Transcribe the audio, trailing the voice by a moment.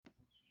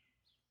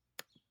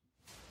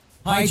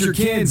Hide your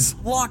kids.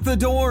 Lock the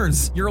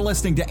doors. You're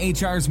listening to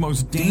HR's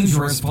most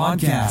dangerous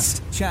podcast.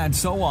 Chad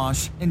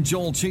Sowash and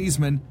Joel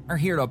Cheeseman are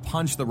here to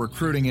punch the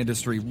recruiting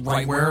industry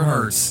right where it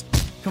hurts.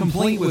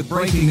 Complete with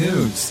breaking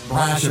news,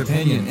 brash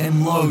opinion,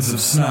 and loads of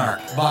snark.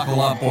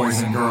 Buckle up,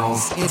 boys and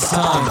girls. It's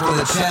time for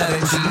the Chad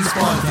and Cheese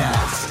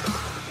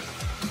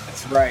podcast.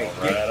 That's right.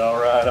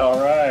 All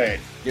right.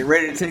 Get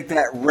ready to take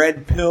that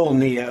red pill,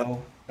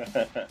 Neo.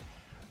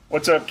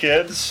 What's up,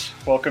 kids?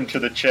 Welcome to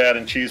the Chad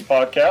and Cheese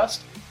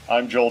podcast.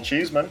 I'm Joel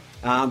Cheeseman.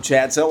 I'm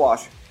Chad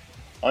Sowash.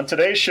 On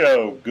today's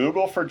show,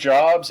 Google for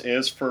Jobs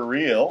is for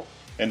real.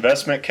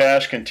 Investment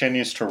cash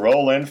continues to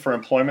roll in for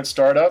employment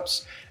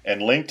startups.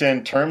 And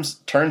LinkedIn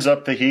turns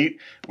up the heat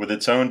with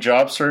its own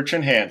job search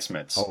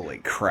enhancements. Holy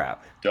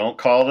crap. Don't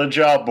call it a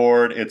job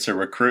board. It's a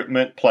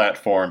recruitment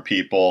platform,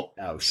 people.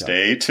 Oh,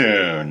 stay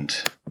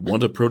tuned.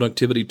 Want a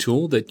productivity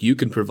tool that you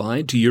can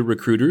provide to your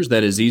recruiters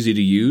that is easy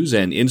to use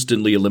and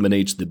instantly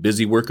eliminates the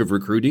busy work of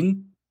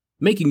recruiting?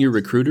 Making your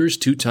recruiters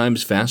 2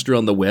 times faster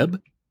on the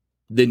web?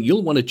 Then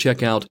you'll want to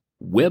check out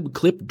Web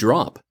Clip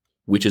Drop,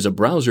 which is a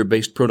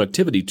browser-based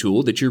productivity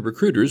tool that your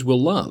recruiters will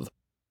love.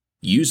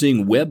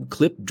 Using Web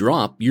Clip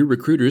Drop, your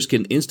recruiters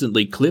can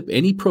instantly clip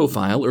any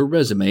profile or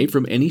resume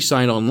from any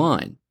site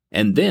online,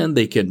 and then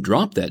they can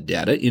drop that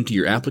data into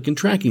your applicant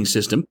tracking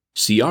system,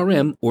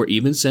 CRM, or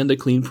even send a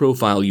clean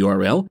profile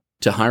URL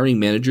to hiring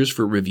managers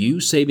for review,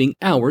 saving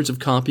hours of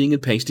copying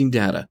and pasting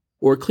data,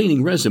 or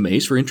cleaning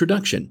resumes for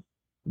introduction.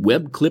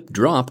 Web Clip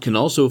Drop can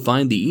also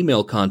find the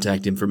email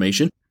contact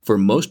information for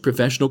most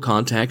professional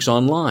contacts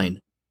online,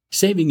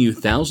 saving you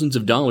thousands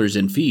of dollars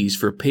in fees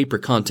for pay-per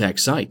contact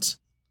sites.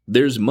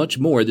 There's much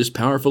more this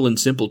powerful and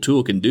simple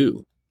tool can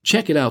do.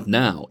 Check it out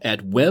now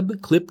at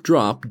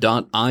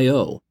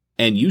webclipdrop.io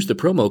and use the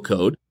promo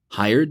code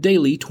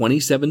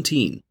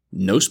HIREDAILY2017,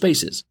 no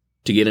spaces,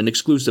 to get an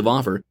exclusive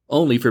offer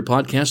only for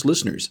podcast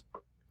listeners.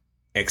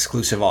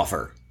 Exclusive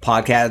offer.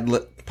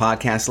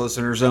 Podcast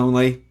listeners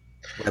only.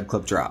 Web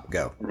Clip Drop.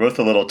 Go. We're both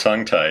a little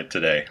tongue-tied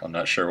today. I'm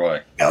not sure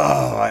why.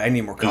 Oh, I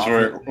need more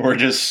coffee. We're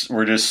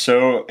just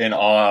so in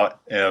awe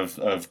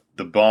of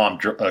the bomb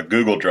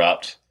Google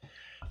dropped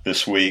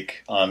this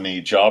week on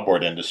the job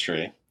board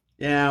industry.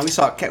 Yeah, we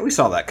saw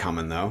that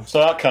coming though.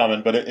 Saw it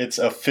coming, but it's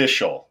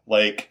official.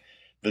 Like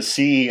the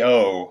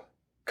CEO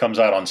comes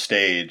out on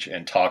stage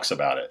and talks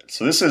about it.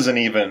 So this isn't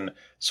even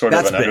sort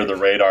of an under the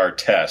radar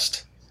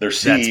test. Their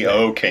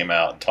CEO came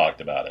out and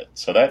talked about it.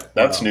 So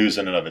that's news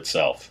in and of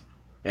itself.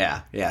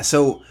 Yeah.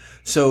 So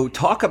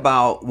talk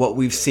about what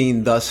we've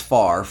seen thus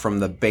far from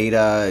the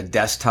beta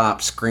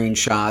desktop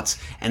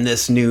screenshots and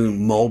this new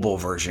mobile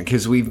version,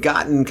 because we've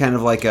gotten kind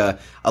of like a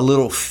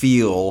little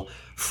feel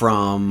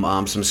from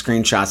some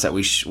screenshots that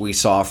we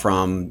saw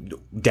from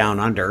Down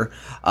Under,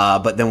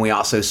 but then we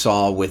also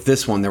saw with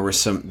this one there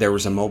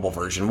was a mobile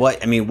version.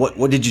 What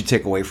did you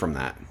take away from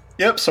that?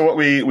 Yep. So what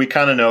we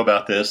kind of know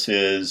about this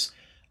is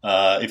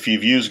if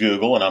you've used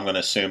Google, and I'm going to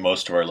assume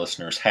most of our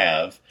listeners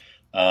have.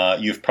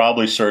 You've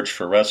probably searched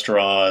for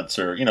restaurants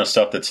or,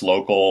 stuff that's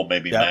local,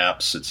 maybe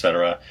maps,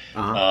 etc.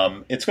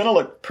 Uh-huh. It's going to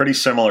look pretty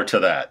similar to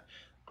that.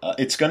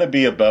 It's going to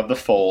be above the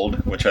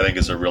fold, which I think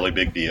is a really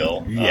big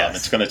deal. Yes.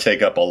 It's going to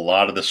take up a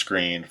lot of the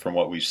screen from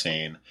what we've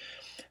seen.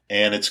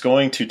 And it's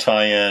going to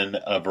tie in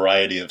a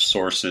variety of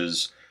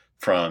sources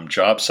from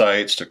job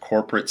sites to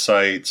corporate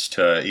sites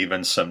to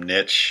even some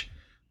niche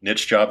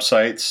job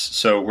sites.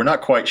 So we're not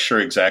quite sure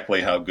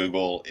exactly how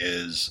Google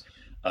is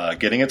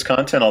getting its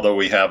content, although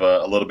we have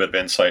a little bit of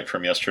insight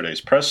from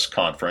yesterday's press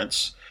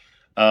conference.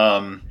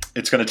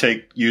 It's going to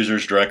take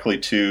users directly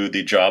to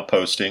the job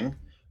posting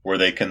where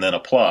they can then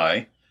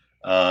apply.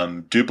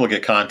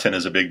 Duplicate content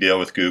is a big deal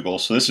with Google.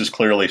 So this is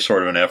clearly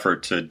sort of an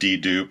effort to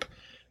dedupe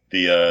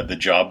the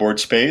job board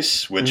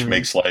space, which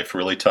makes life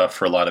really tough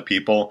for a lot of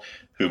people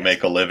who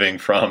make a living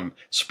from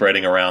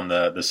spreading around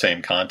the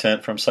same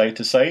content from site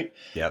to site.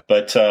 Yep.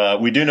 But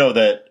we do know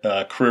that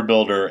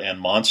CareerBuilder and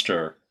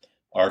Monster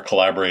are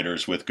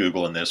collaborators with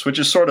Google in this, which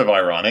is sort of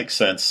ironic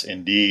since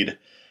Indeed,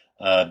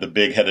 the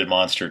big-headed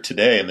monster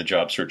today in the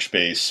job search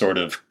space, sort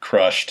of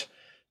crushed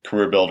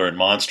CareerBuilder and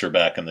Monster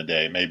back in the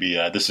day. Maybe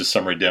this is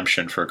some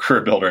redemption for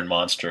CareerBuilder and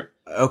Monster.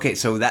 Okay,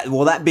 so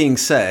that being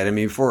said, I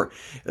mean,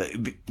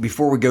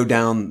 before we go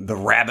down the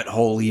rabbit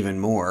hole even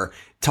more,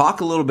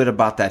 talk a little bit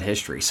about that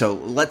history. So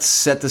let's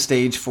set the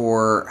stage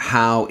for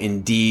how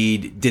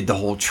Indeed did the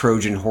whole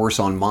Trojan horse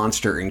on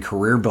Monster and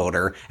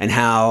CareerBuilder, and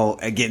how,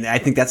 again, I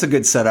think that's a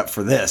good setup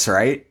for this,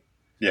 right?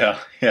 Yeah.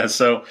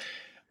 So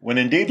when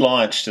Indeed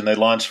launched, and they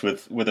launched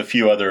with a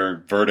few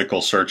other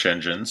vertical search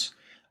engines,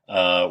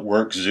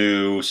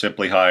 WorkZoo,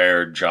 Simply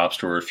Hired,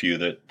 JobStore, a few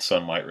that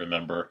some might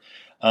remember.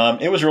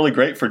 It was really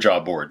great for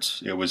job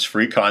boards. It was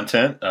free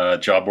content.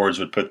 Job boards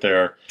would put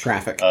their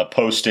traffic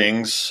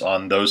postings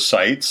on those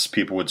sites.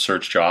 People would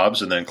search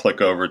jobs and then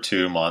click over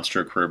to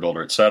Monster,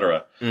 CareerBuilder,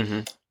 etc.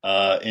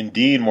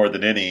 Indeed, more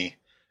than any,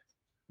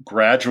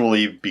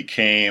 gradually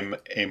became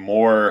a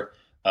more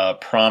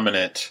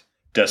prominent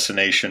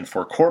destination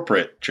for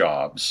corporate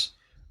jobs,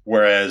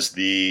 whereas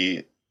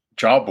the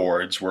job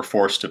boards were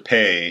forced to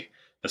pay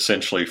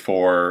essentially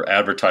for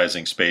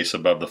advertising space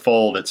above the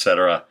fold,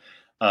 etc.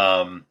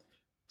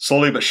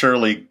 Slowly but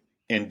surely,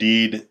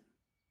 Indeed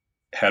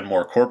had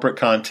more corporate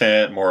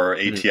content, more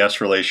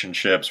ATS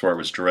relationships where it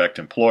was direct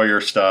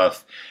employer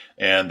stuff,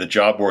 and the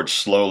job boards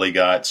slowly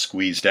got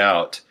squeezed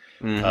out.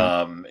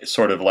 It's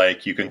sort of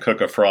like you can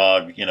cook a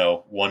frog,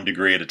 1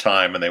 degree at a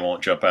time, and they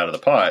won't jump out of the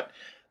pot.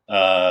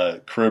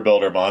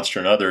 CareerBuilder, Monster,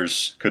 and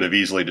others could have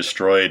easily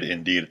destroyed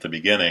Indeed at the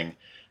beginning.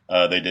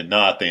 They did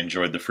not. They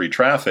enjoyed the free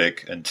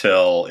traffic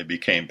until it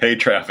became paid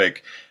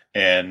traffic,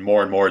 and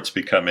more it's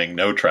becoming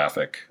no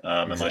traffic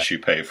unless you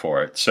pay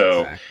for it.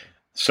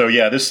 So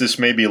yeah, this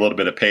may be a little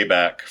bit of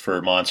payback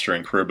for Monster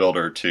and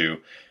CareerBuilder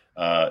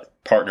to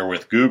partner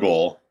with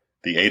Google,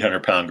 the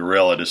 800-pound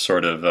gorilla, to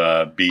sort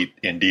of beat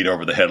Indeed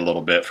over the head a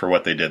little bit for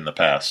what they did in the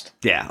past.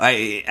 Yeah,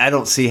 I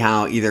don't see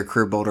how either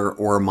CareerBuilder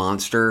or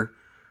Monster,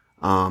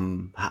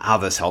 how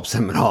this helps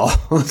them at all,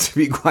 to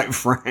be quite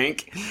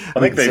frank. I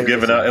think they've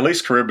given up, at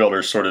least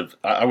CareerBuilder sort of,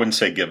 I wouldn't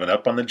say given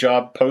up on the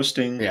job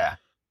posting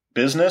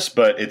business,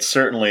 but it's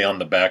certainly on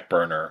the back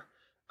burner.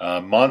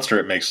 Monster,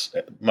 it makes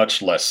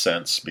much less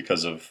sense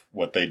because of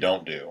what they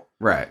don't do.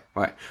 Right.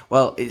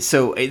 Well,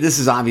 so this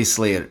is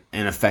obviously an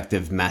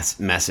effective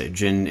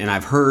message, and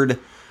I've heard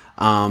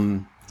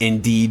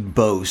Indeed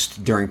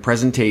boast during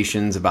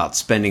presentations about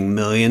spending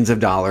millions of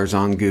dollars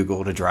on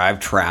Google to drive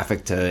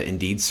traffic to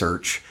Indeed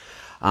search.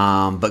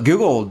 But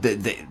Google,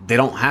 they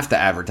don't have to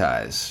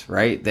advertise,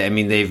 right?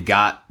 They've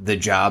got the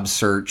job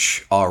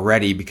search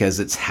already because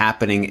it's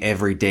happening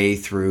every day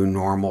through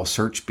normal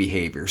search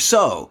behavior.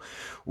 So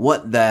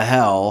what the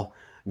hell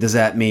does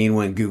that mean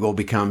when Google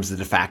becomes the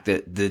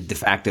de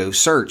facto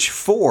search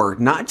for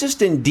not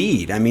just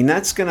Indeed?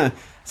 It's gonna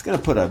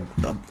put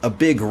a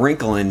big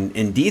wrinkle in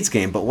Indeed's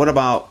game. But what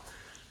about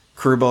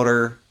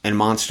CareerBuilder and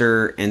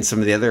Monster and some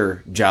of the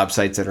other job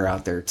sites that are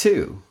out there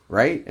too,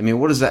 right?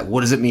 What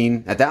does it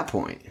mean at that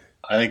point?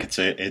 I think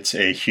it's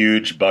a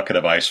huge bucket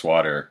of ice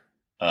water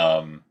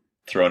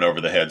thrown over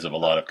the heads of a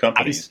lot of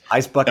companies.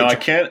 Ice bucket.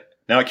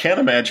 Now I can't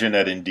imagine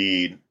that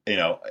Indeed,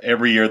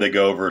 every year they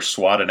go over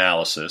SWOT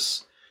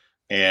analysis,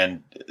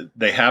 and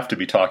they have to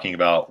be talking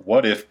about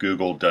what if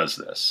Google does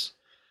this.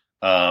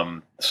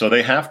 So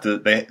they have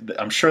to.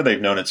 I'm sure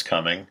they've known it's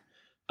coming.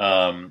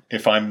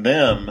 If I'm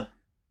them,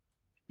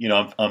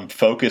 I'm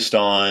focused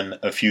on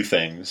a few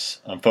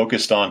things. I'm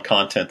focused on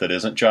content that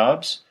isn't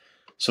jobs.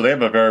 So they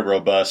have a very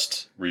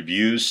robust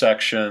reviews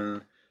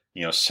section,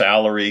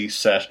 salary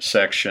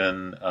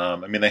section.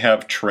 They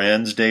have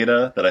trends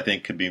data that I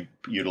think could be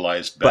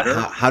utilized better.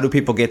 But how do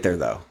people get there,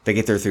 though? They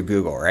get there through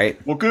Google,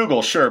 right? Well,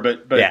 Google, sure.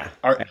 But yeah.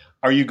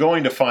 Are you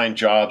going to find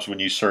jobs when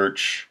you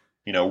search,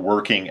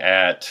 working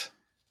at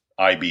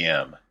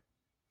IBM?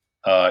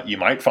 You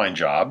might find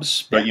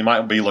jobs, but you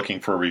might be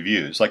looking for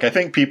reviews. I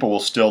think people will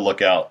still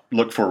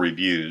look for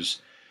reviews.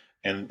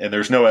 And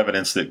there's no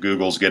evidence that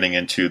Google's getting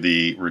into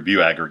the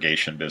review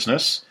aggregation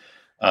business,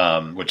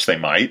 which they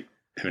might.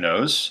 Who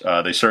knows?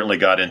 They certainly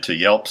got into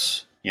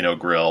Yelp's,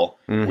 grill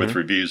with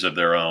reviews of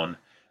their own.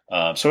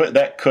 So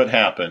that could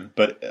happen.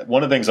 But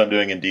one of the things I'm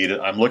doing, Indeed,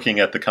 I'm looking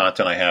at the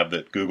content I have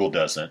that Google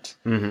doesn't.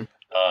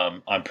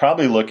 I'm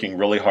probably looking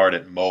really hard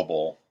at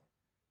mobile.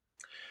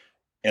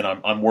 And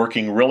I'm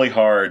working really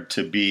hard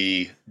to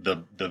be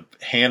the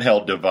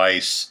handheld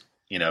device,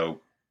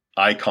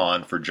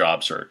 icon for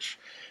job search.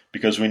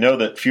 Because we know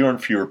that fewer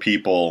and fewer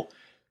people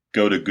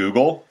go to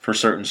Google for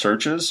certain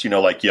searches,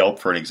 like Yelp,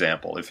 for an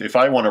example. If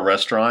I want a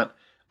restaurant,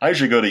 I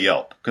usually go to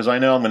Yelp because I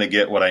know I'm going to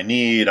get what I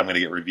need. I'm going to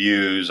get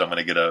reviews. I'm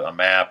going to get a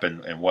map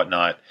and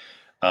whatnot.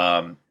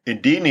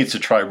 Indeed needs to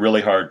try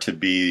really hard to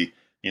be,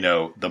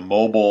 the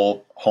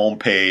mobile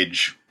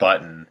homepage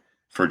button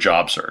for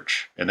job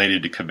search. And they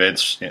need to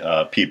convince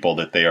people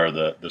that they are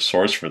the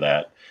source for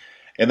that.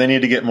 And they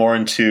need to get more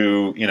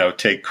into,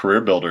 take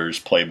CareerBuilder's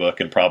playbook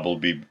and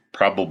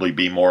probably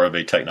be more of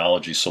a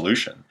technology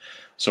solution.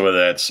 So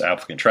whether that's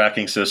applicant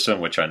tracking system,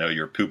 which I know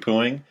you're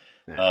poo-pooing,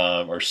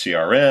 or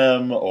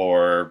CRM,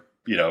 or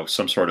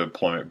some sort of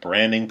employment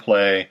branding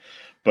play,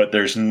 but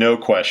there's no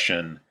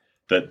question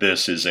that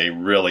this is a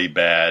really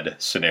bad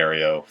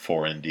scenario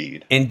for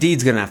Indeed.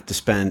 Indeed's going to have to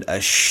spend a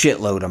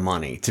shitload of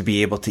money to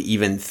be able to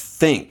even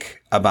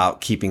think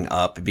about keeping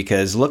up,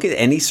 because look at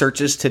any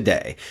searches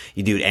today.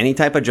 You do any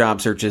type of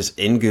job searches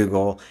in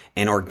Google,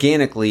 and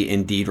organically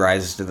Indeed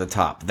rises to the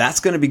top. That's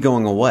going to be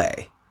going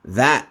away.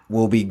 That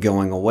will be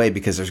going away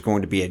because there's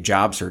going to be a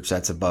job search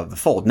that's above the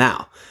fold.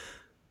 Now,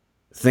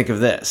 think of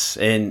this.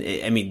 And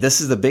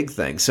this is the big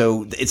thing.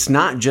 So it's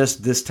not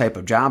just this type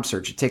of job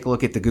search. You take a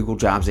look at the Google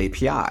Jobs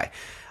API.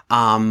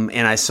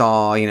 And I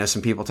saw,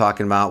 some people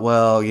talking about,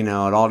 it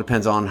all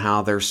depends on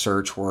how their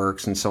search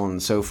works and so on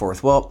and so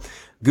forth. Well,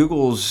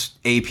 Google's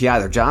API,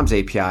 their Jobs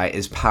API,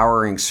 is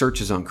powering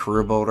searches on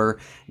CareerBuilder,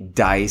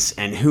 Dice,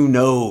 and who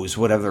knows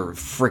what other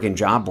freaking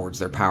job boards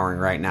they're powering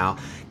right now.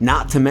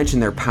 Not to mention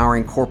they're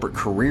powering corporate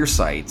career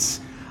sites,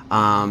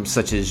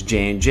 such as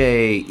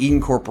J&J,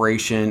 Eaton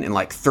Corporation, and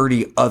like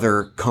 30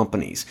 other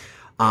companies.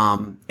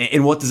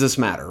 And what does this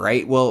matter,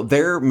 right? Well,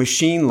 their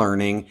machine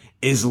learning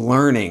is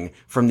learning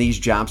from these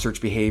job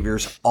search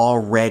behaviors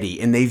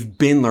already, and they've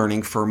been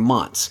learning for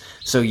months.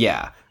 So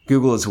yeah,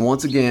 Google is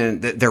once again,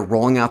 they're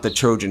rolling out the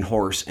Trojan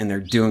horse, and they're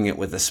doing it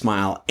with a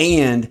smile.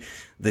 And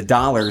the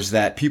dollars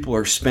that people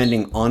are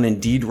spending on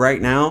Indeed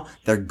right now,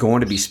 they're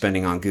going to be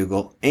spending on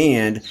Google,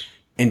 and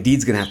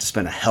Indeed's going to have to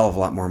spend a hell of a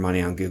lot more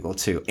money on Google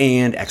too,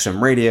 and XM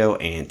Radio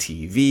and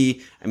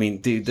TV. I mean,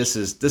 dude, this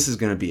is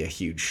going to be a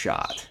huge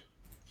shot.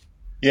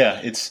 Yeah,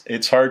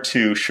 it's hard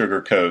to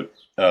sugarcoat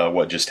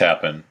what just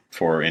happened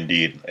for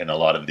Indeed and a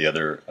lot of the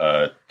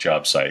other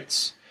job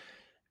sites,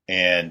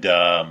 and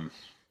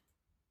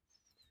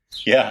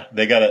yeah,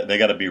 they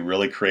gotta be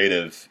really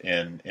creative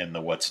in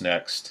the what's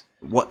next.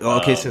 What?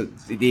 Okay, so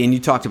and you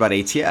talked about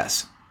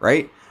ATS,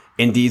 right?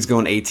 Indeed's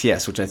going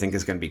ATS, which I think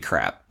is going to be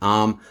crap.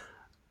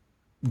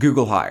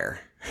 Google Hire,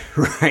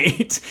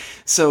 right?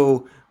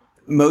 So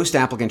most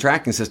applicant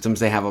tracking systems,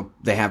 they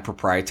have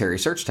proprietary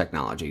search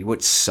technology,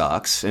 which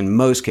sucks in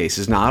most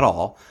cases, not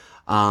all.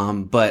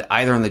 But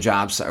either on the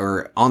job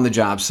or on the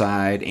job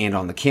side and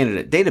on the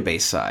candidate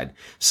database side.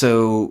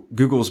 So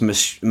Google's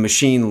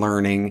machine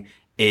learning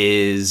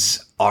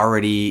is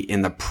already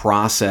in the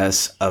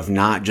process of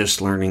not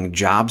just learning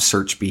job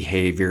search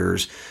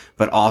behaviors,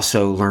 but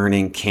also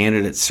learning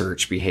candidate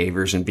search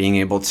behaviors and being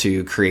able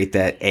to create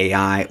that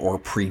AI or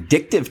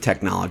predictive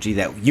technology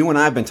that you and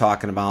I have been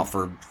talking about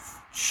for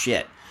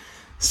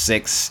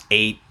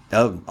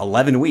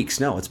 11 weeks.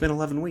 No, it's been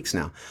 11 weeks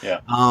now.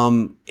 Yeah.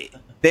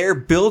 They're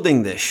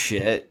building this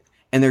shit,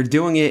 and they're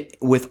doing it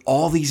with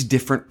all these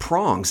different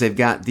prongs. They've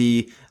got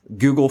the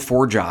Google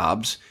for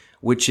Jobs,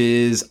 which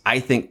is, I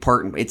think,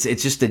 it's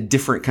just a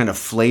different kind of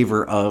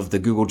flavor of the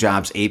Google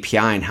Jobs API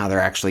and how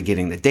they're actually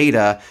getting the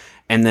data.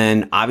 And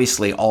then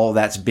obviously all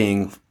that's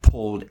being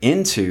pulled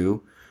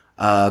into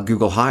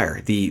Google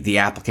Hire, the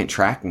applicant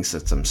tracking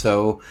system.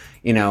 So,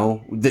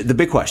 the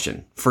big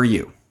question for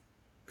you,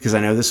 because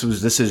I know this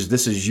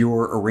is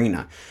your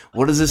arena.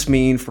 What does this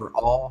mean for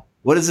all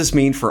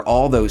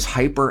those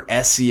hyper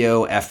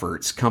SEO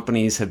efforts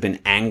companies have been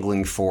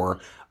angling for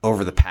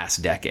over the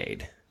past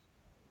decade?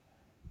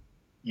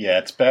 Yeah,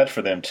 it's bad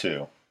for them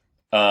too.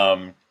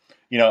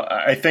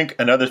 I think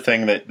another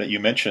thing that you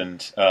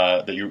mentioned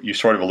that you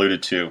sort of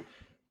alluded to,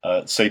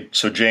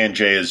 so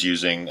J&J is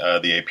using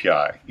the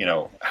API.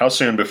 How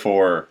soon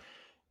before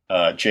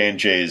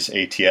J&J's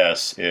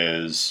ATS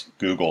is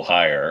Google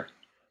Hire,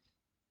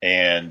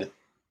 and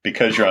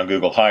because you're on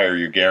Google Hire,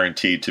 you're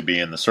guaranteed to be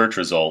in the search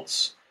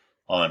results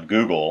on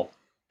Google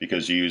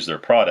because you use their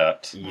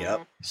product.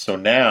 Yep. So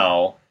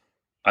now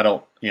I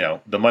don't,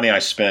 the money I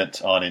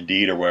spent on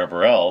Indeed or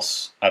wherever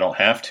else, I don't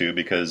have to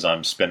because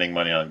I'm spending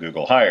money on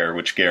Google Hire,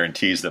 which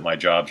guarantees that my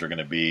jobs are going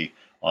to be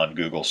on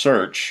Google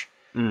search.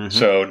 Mm-hmm.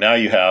 So now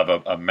you have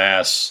a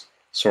mass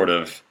sort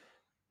of,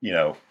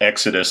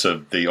 exodus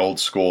of the old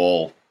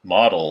school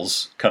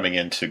models coming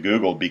into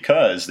Google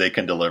because they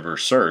can deliver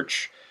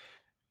search.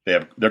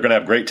 They're going to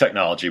have great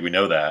technology. We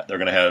know that. They're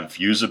going to have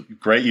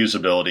great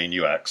usability and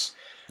UX.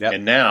 Yep.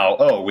 And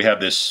now, we have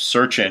this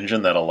search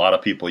engine that a lot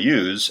of people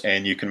use,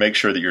 and you can make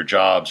sure that your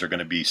jobs are going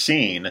to be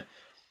seen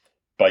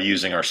by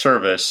using our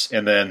service.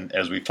 And then,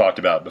 as we've talked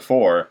about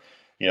before,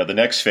 the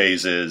next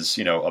phase is,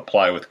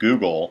 apply with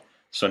Google.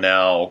 So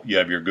now you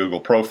have your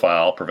Google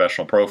profile,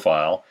 professional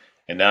profile,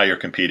 and now you're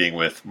competing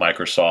with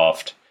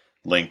Microsoft,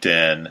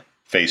 LinkedIn,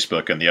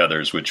 Facebook, and the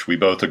others, which we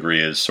both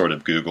agree is sort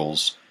of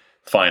Google's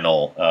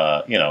final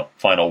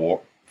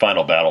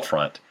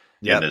battlefront.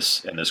 Yep.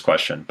 in this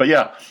question. But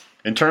yeah,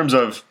 in terms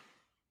of,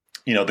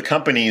 the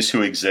companies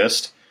who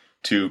exist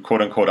to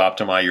quote unquote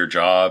optimize your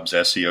jobs,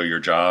 SEO your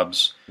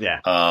jobs,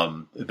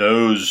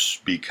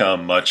 those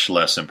become much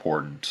less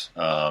important.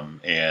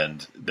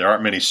 And there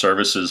aren't many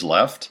services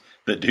left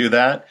that do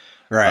that.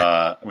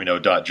 Right. We know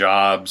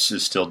 .jobs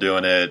is still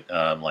doing it.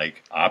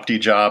 Like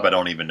OptiJob, I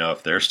don't even know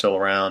if they're still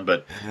around,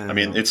 but I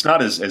mean, it's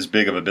not as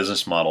big of a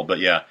business model, but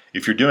yeah,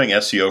 if you're doing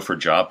SEO for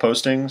job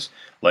postings,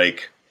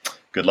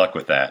 good luck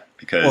with that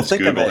because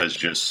Google has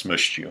just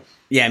smushed you.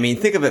 Yeah,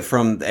 think of it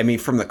from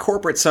the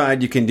corporate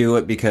side, you can do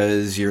it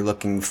because you're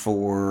looking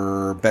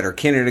for better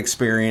candidate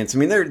experience.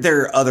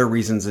 There are other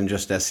reasons than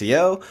just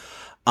SEO.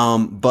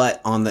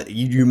 But on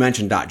you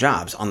mentioned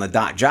 .jobs. On the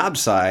 .jobs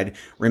side,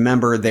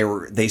 remember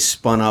they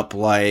spun up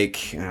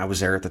I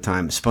was there at the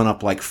time, spun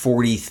up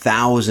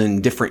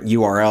 40,000 different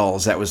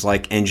URLs. That was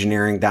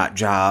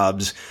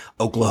engineering.jobs,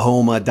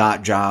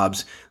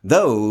 Oklahoma.jobs.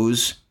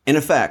 Those, in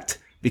effect,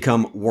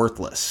 become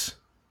worthless.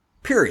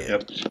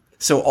 Period. Yep.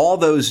 So all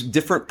those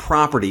different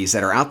properties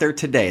that are out there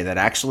today that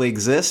actually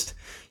exist,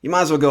 you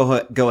might as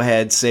well go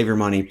ahead, save your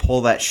money, pull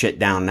that shit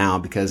down now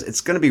because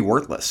it's going to be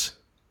worthless.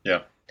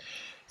 Yeah.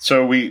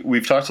 So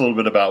we've talked a little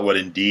bit about what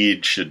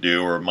Indeed should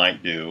do or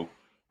might do.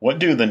 What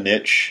do the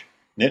niche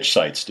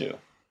sites do?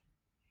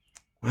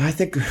 I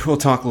think we'll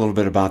talk a little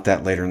bit about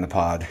that later in the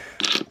pod.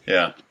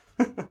 Yeah.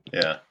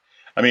 Yeah.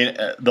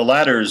 The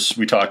ladders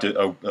we talked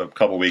a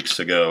couple weeks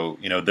ago,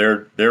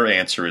 their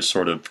answer is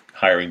sort of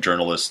hiring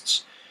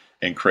journalists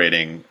and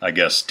creating, I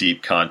guess,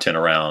 deep content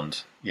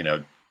around,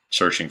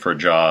 searching for a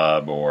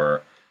job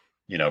or,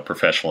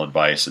 professional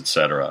advice,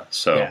 etc.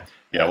 So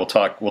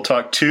we'll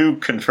talk two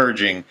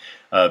converging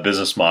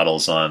business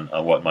models on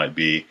what might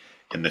be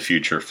in the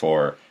future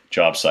for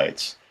job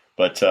sites.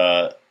 But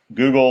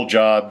Google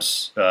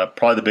Jobs,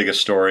 probably the biggest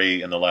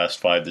story in the last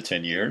 5 to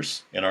 10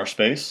 years in our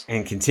space,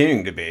 and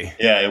continuing to be.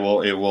 Yeah, it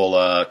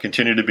will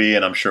continue to be,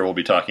 and I'm sure we'll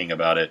be talking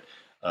about it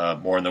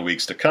more in the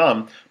weeks to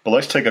come. But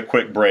let's take a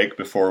quick break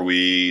before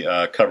we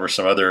cover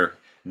some other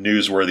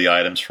newsworthy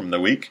items from the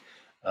week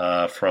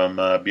from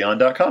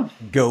Beyond.com.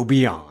 Go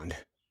Beyond.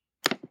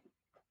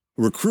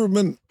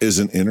 Recruitment is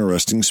an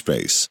interesting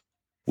space.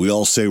 We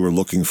all say we're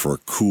looking for a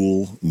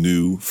cool,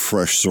 new,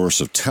 fresh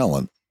source of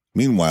talent.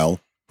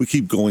 Meanwhile, we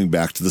keep going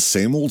back to the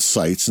same old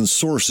sites and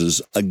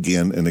sources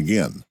again and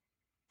again.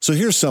 So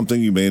here's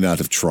something you may not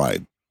have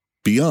tried.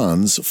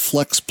 Beyond's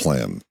Flex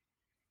Plan.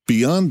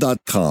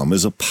 Beyond.com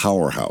is a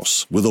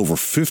powerhouse with over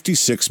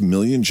 56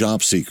 million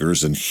job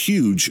seekers and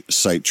huge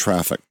site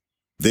traffic.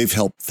 They've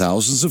helped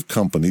thousands of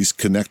companies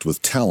connect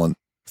with talent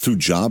through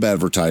job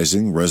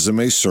advertising,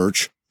 resume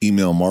search,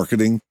 email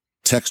marketing,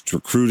 text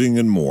recruiting,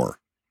 and more.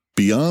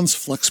 Beyond's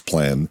Flex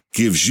Plan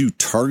gives you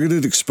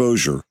targeted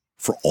exposure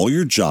for all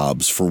your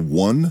jobs for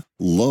one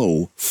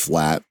low,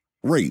 flat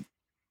rate.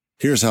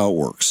 Here's how it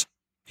works.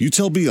 You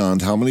tell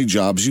Beyond how many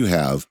jobs you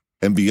have,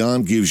 and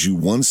Beyond gives you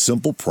one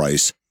simple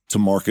price to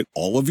market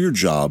all of your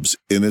jobs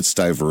in its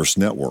diverse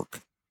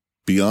network.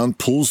 Beyond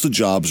pulls the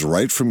jobs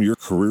right from your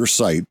career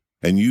site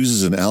and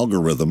uses an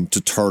algorithm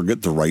to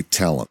target the right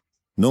talent.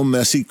 No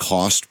messy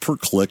cost per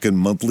click and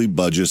monthly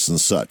budgets and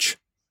such.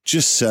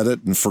 Just set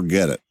it and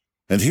forget it.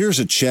 And here's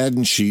a Chad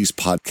and Cheese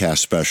podcast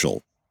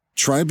special.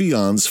 Try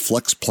Beyond's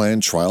Flex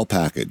Plan trial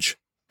package.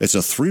 It's a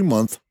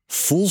 3-month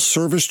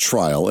full-service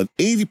trial at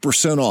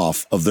 80%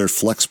 off of their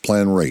Flex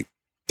Plan rate.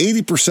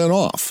 80%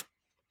 off.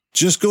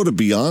 Just go to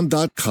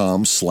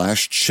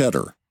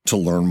beyond.com/cheddar to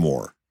learn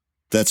more.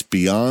 That's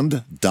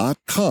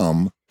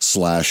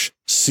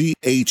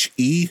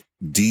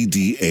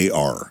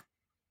beyond.com/CHEDDAR.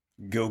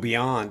 Go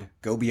Beyond.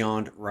 Go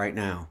Beyond right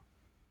now.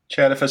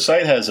 Chad, if a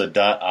site has a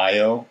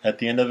 .io at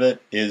the end of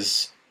it,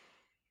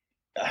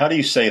 how do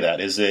you say that?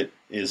 Is it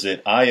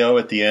 .io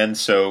at the end?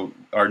 So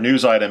our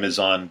news item is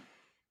on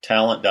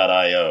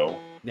talent.io.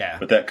 Yeah.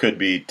 But that could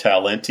be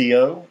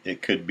Talentio.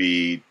 It could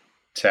be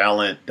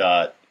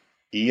talent.io.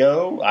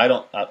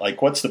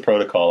 What's the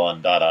protocol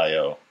on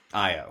 .io?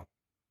 IO.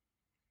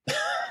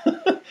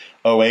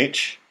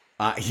 OH?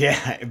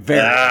 Yeah,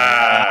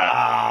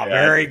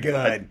 very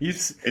good. You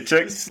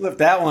slipped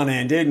that one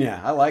in, didn't you?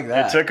 I like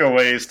that. It took a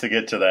ways to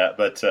get to that,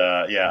 but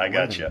I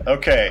got you.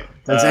 Okay.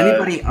 Does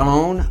anybody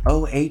own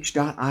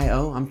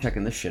OH.io? I'm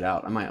checking this shit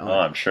out. I might own it.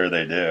 I'm sure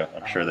they do.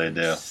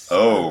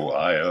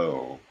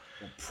 IO.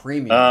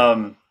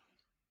 Premium.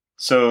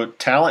 So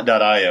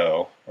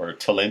Talent.io, or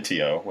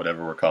Talentio,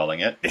 whatever we're calling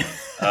it,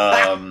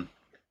 a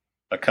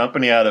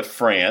company out of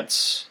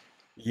France.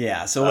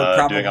 Yeah, so it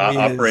probably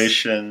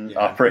doing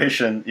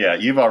operation. Yeah,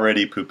 you've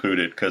already poo-pooed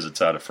it because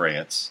it's out of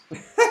France.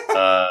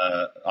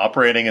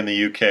 Operating in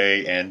the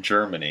UK and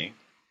Germany.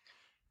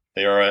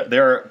 They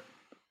are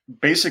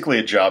basically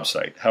a job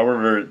site.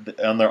 However,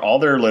 on all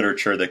their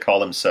literature, they call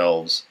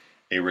themselves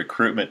a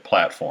recruitment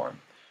platform.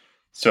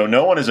 So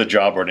no one is a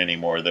job board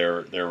anymore.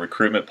 They're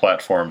recruitment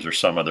platforms or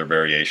some other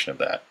variation of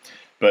that.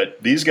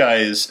 But these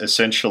guys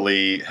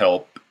essentially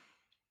help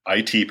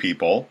IT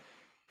people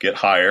get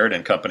hired,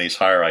 and companies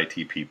hire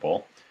IT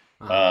people.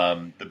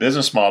 The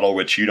business model,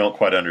 which you don't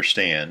quite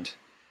understand,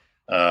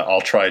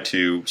 I'll try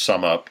to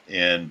sum up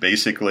in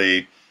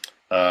basically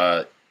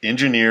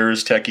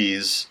engineers,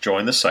 techies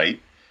join the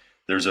site.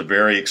 There's a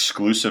very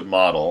exclusive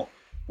model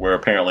where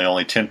apparently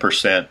only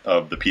 10%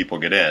 of the people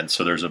get in.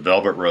 So there's a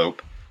velvet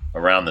rope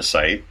around the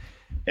site,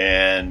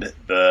 and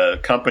the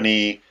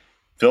company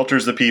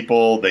filters the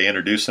people. They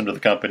introduce them to the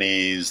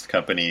companies. The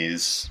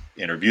companies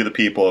interview the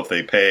people. If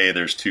they pay,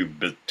 there's two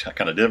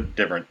kind of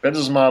different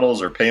business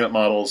models or payment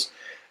models.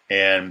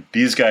 And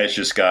these guys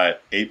just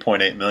got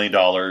 $8.8 million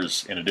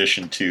in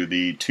addition to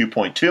the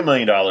 $2.2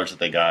 million that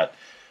they got.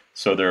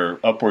 So they're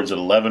upwards of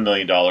 $11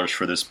 million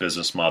for this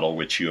business model,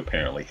 which you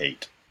apparently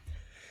hate.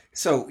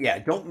 So, yeah,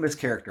 don't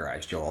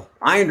mischaracterize, Joel.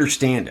 I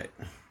understand it.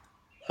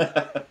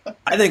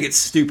 I think it's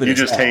stupid as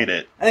hell. You just hate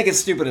it. I think it's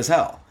stupid as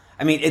hell.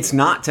 I mean, it's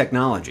not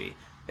technology.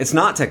 It's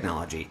not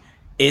technology.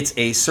 It's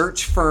a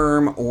search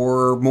firm,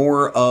 or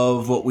more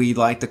of what we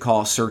like to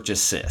call search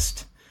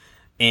assist.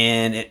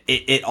 And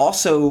it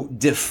also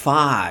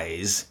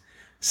defies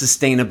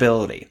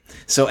sustainability.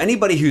 So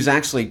anybody who's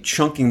actually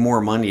chunking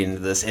more money into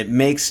this, it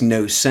makes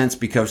no sense,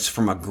 because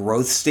from a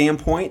growth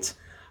standpoint,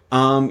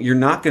 you're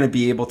not going to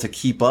be able to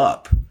keep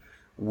up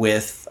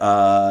with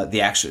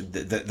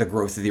the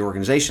growth of the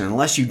organization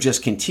unless you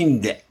just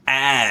continue to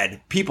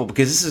add people,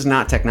 because this is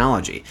not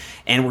technology.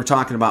 And we're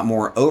talking about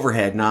more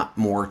overhead, not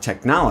more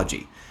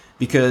technology.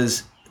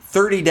 Because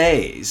 30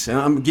 days, and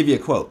I'm going to give you a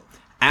quote,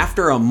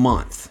 after a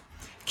month,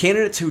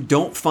 candidates who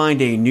don't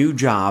find a new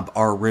job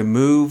are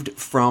removed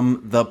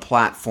from the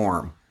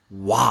platform.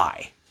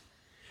 Why?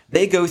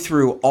 They go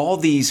through all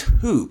these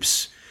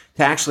hoops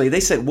to actually, they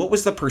said, what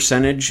was the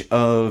percentage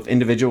of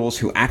individuals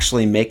who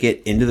actually make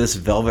it into this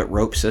velvet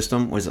rope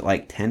system? Was it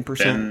like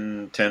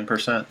 10%?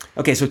 10%.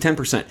 Okay, so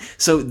 10%.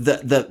 So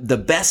the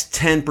best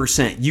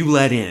 10% you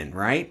let in,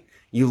 right?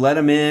 You let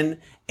them in,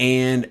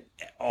 and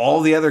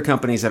all the other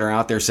companies that are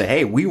out there say,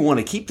 hey, we want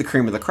to keep the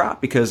cream of the crop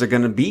because they're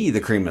going to be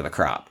the cream of the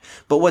crop.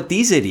 But what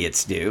these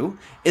idiots do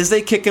is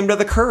they kick them to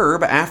the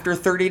curb after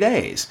 30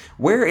 days.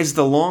 Where is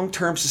the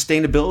long-term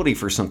sustainability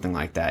for something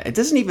like that? It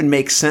doesn't even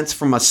make sense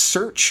from a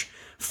search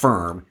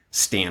firm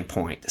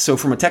standpoint. So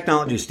from a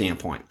technology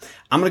standpoint,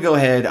 I'm going to go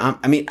ahead.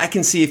 I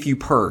can see if you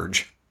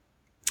purge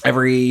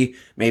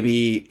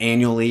maybe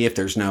annually if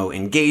there's no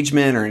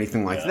engagement or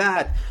anything like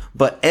that.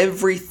 But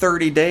every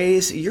 30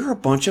 days, you're a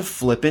bunch of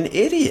flippin'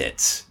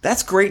 idiots.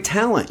 That's great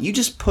talent. You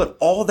just put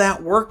all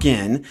that work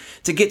in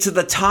to get to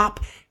the top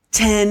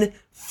 10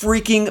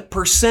 freaking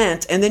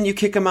percent, and then you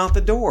kick them out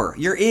the door.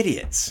 You're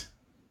idiots.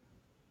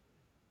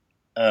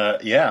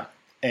 Yeah.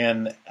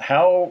 And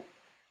how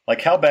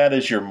bad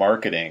is your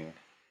marketing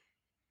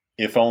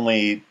if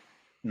only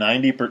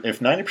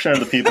 90% of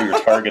the people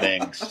you're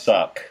targeting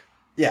suck?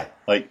 Yeah.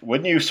 Like,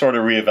 wouldn't you sort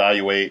of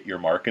reevaluate your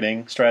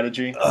marketing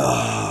strategy?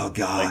 Oh,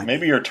 God. Like,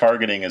 maybe your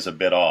targeting is a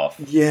bit off.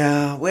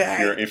 Yeah.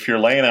 If you're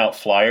laying out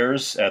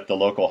flyers at the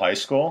local high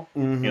school,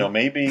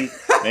 maybe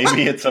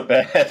it's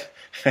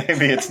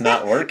maybe it's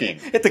not working.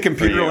 At the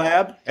computer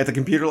lab?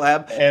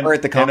 Or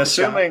at the coffee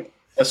shop? And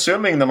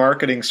assuming the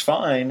marketing's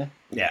fine.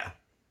 Yeah.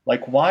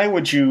 Like, why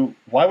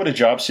would a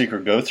job seeker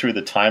go through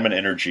the time and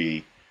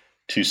energy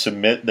to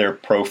submit their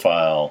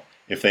profile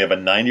if they have a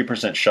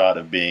 90% shot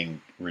of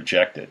being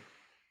rejected?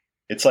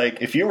 It's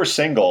like if you were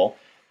single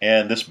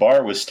and this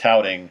bar was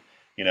touting,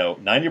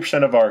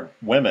 90% of our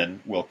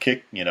women will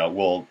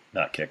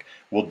not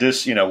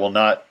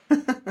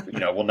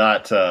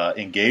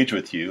engage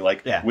with you.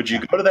 Like, would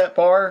you go to that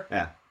bar?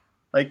 Yeah.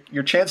 Like,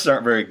 your chances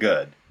aren't very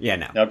good. Yeah,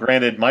 no. Now,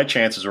 granted, my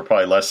chances were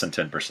probably less than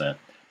 10%,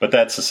 but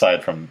that's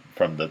aside from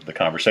the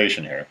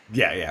conversation here.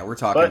 Yeah. We're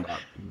talking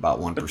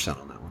about 1%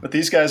 on that one. But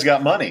these guys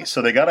got money,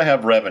 so they got to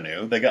have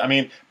revenue.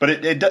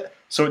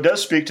 So it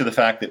does speak to the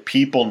fact that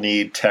people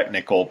need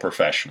technical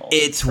professionals.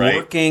 It's right?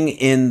 working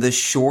in the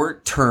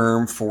short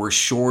term for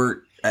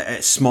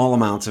small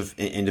amounts of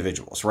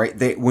individuals,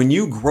 right? When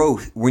you grow,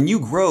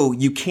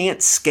 you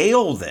can't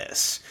scale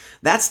this.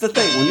 That's the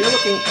thing. When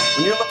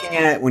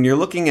you're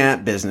looking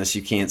at business,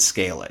 you can't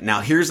scale it.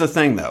 Now, here's the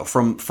thing, though.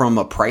 From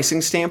a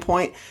pricing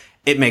standpoint,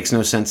 it makes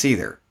no sense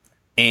either.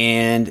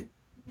 And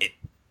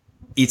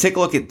you take a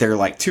look at there are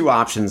like two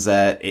options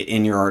that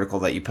in your article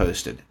that you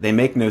posted. They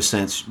make no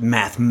sense.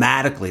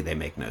 Mathematically, they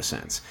make no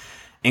sense.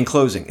 In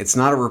closing, it's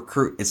not a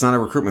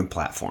recruitment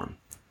platform.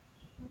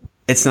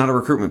 It's not a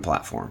recruitment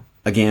platform.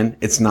 Again,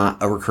 it's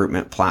not a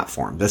recruitment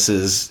platform.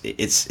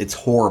 It's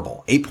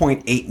horrible.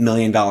 $8.8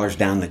 million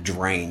down the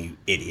drain, you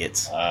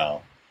idiots.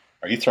 Wow.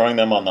 Are you throwing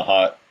them on the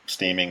hot,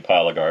 steaming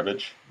pile of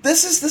garbage?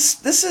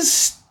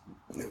 It's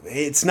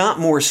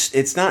not more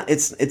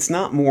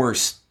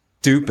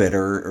stupid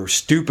or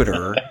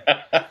stupider,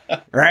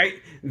 right?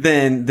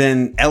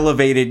 Than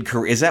elevated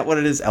career. Is that what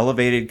it is?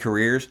 Elevated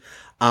careers.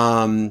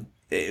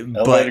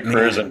 Elevated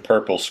careers and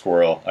Purple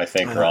Squirrel, I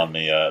think, are on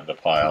the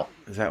pile.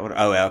 Is that what?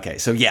 Oh, okay.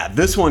 So yeah,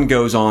 this one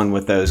goes on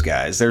with those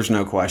guys. There's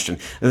no question.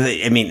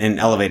 And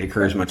elevated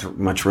careers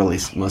must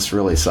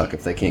really suck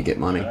if they can't get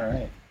money.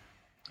 All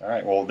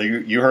right. Well,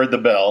 you heard the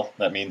bell.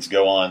 That means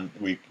go on.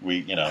 We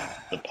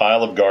the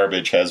pile of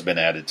garbage has been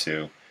added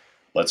to.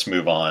 Let's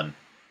move on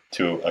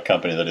to a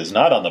company that is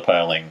not on the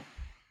piling,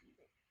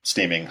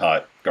 steaming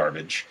hot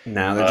garbage.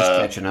 No, they're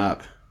just catching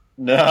up.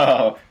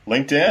 No,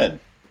 LinkedIn.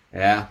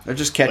 Yeah, they're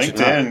just catching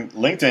up.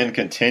 LinkedIn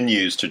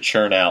continues to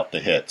churn out the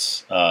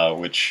hits,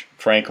 which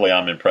frankly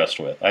I'm impressed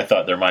with. I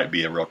thought there might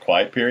be a real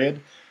quiet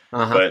period,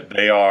 but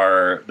they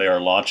are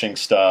launching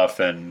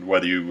stuff, and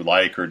whether you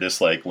like or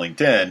dislike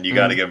LinkedIn, you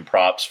got to give them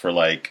props for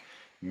like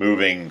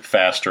moving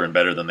faster and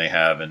better than they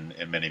have in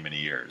many, many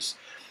years.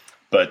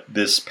 But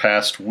this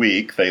past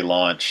week, they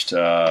launched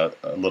a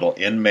little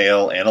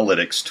in-mail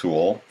analytics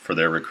tool for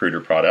their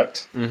recruiter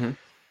product,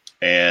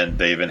 and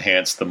they've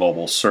enhanced the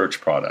mobile search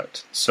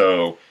product.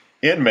 So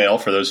in-mail,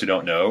 for those who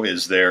don't know,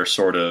 is their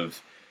sort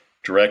of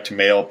direct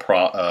mail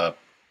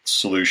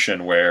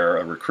solution where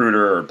a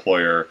recruiter or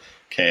employer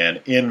can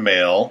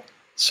in-mail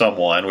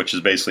someone, which is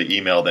basically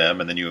email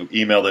them, and then you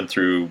email them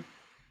through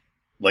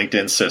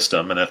LinkedIn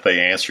system, and if they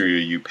answer you,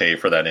 you pay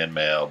for that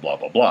in-mail, blah,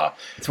 blah, blah.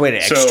 It's a way to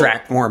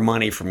extract more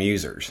money from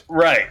users.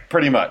 Right,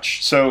 pretty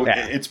much. So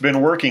it's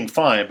been working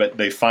fine, but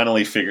they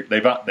finally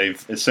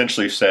they've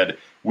essentially said,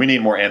 we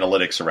need more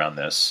analytics around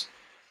this.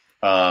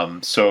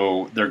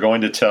 So they're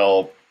going to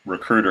tell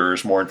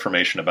recruiters more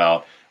information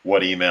about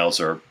what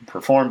emails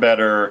perform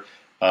better.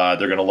 They're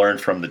going to learn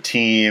from the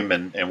team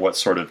and what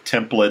sort of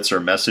templates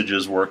or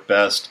messages work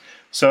best.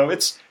 So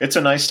it's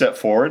a nice step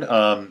forward.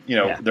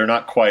 They're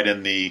not quite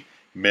in the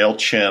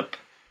MailChimp,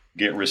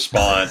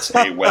 GetResponse,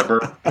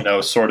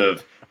 Aweber, sort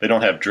of, they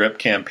don't have drip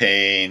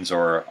campaigns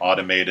or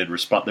automated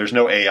response. There's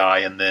no AI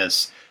in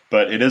this.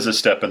 but it is a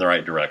step in the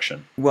right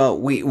direction. Well,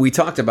 we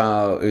talked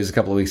about, it was a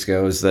couple of weeks ago,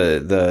 it was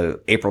the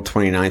April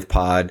 29th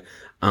pod,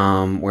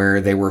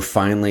 where they were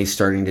finally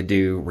starting to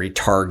do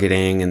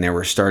retargeting, and they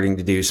were starting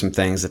to do some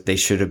things that they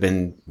should have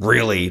been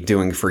really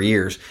doing for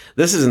years.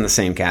 This is in the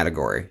same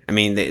category. I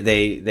mean,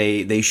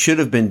 they should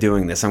have been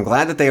doing this. I'm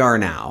glad that they are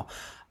now.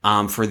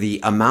 For the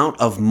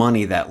amount of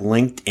money that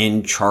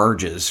LinkedIn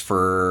charges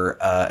for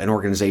an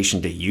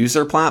organization to use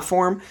their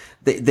platform,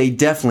 they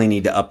definitely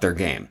need to up their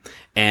game.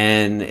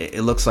 And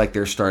it looks like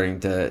they're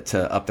starting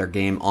to up their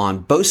game on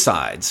both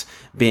sides,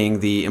 being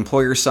the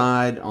employer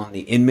side, on the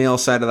in-mail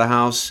side of the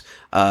house.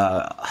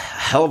 A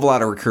hell of a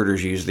lot of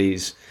recruiters use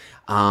these.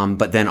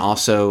 But then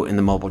also in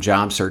the mobile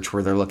job search,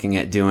 where they're looking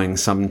at doing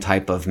some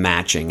type of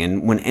matching.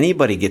 And when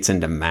anybody gets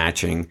into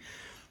matching,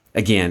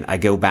 again, I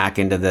go back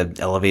into the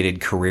elevated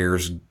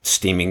careers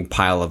steaming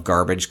pile of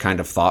garbage kind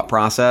of thought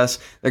process.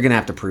 They're going to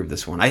have to prove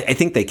this one. I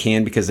think they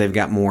can, because they've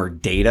got more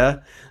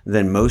data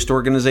than most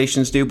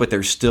organizations do, but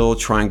they're still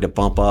trying to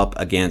bump up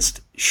against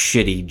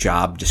shitty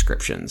job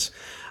descriptions.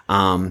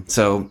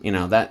 So,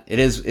 that it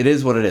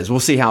is what it is. We'll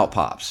see how it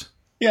pops.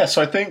 Yeah.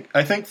 So I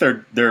think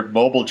their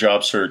mobile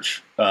job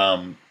search,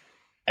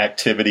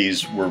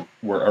 activities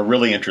are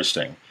really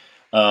interesting.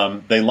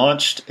 They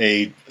launched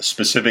a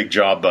specific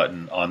job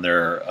button on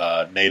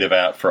their native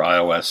app for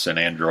iOS and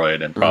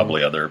Android, and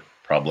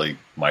probably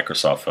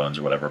Microsoft phones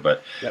or whatever.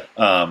 But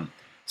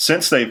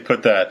since they've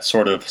put that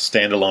sort of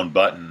standalone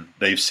button,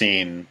 they've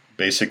seen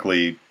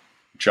basically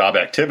job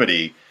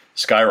activity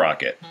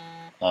skyrocket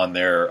on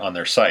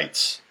their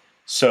sites.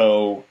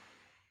 So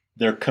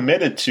they're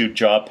committed to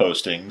job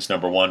postings,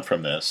 number one,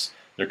 from this.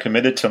 They're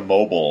committed to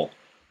mobile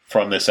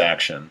from this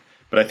action.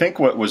 But I think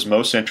what was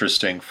most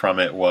interesting from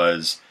it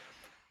was,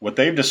 what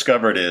they've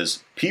discovered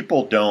is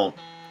people don't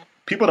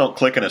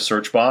click in a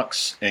search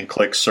box and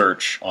click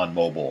search on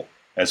mobile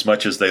as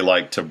much as they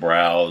like to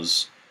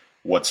browse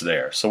what's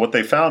there. So what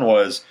they found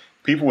was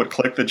people would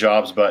click the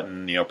jobs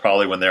button,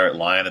 probably when they're at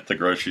line at the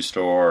grocery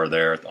store or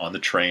they're on the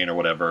train or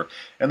whatever,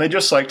 and they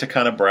just like to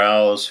kind of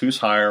browse who's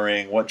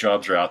hiring, what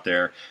jobs are out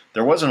there.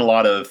 There wasn't a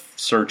lot of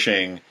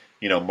searching,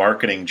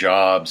 marketing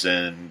jobs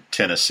in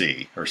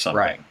Tennessee or something.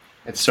 Right.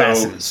 It's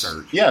faceted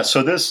search. Yeah.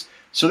 So this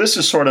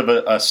is sort of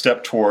a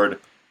step toward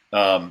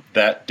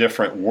that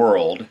different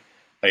world,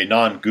 a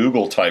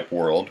non-Google type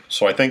world.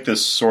 So I think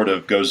this sort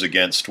of goes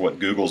against what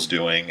Google's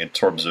doing in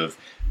terms of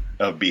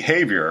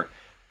behavior.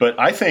 But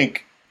I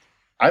think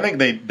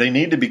they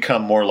need to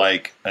become more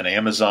like an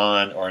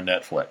Amazon or a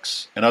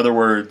Netflix. In other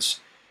words,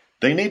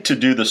 they need to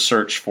do the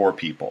search for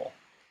people.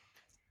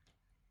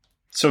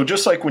 So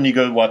just like when you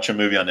go watch a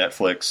movie on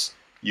Netflix,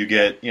 you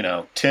get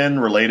 10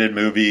 related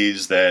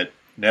movies that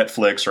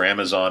Netflix or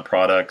Amazon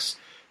products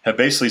have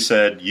basically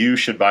said, you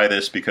should buy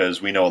this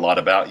because we know a lot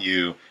about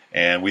you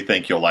and we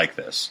think you'll like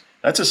this.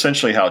 That's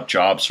essentially how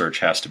job search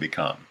has to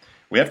become.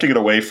 We have to get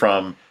away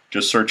from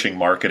just searching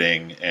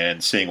marketing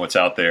and seeing what's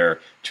out there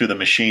to the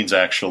machines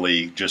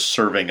actually just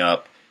serving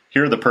up,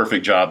 here are the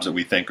perfect jobs that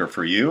we think are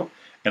for you.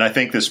 And I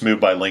think this move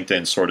by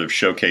LinkedIn sort of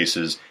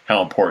showcases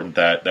how important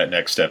that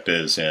next step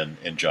is in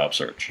job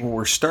search. Well,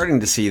 we're starting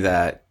to see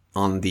that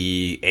on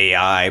the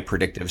AI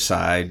predictive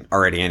side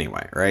already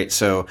anyway, right?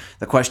 So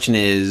the question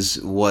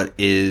is, what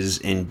is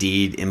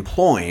Indeed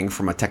employing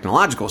from a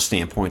technological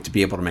standpoint to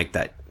be able to make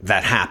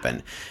that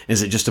happen?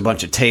 Is it just a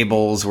bunch of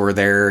tables where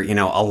they're,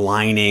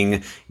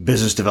 aligning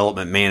business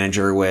development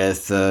manager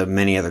with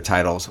many other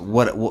titles,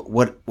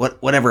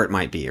 whatever it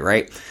might be,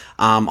 right?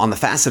 On the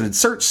faceted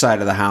search side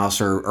of the house,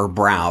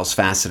 or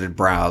faceted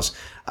browse,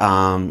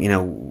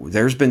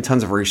 there's been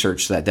tons of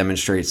research that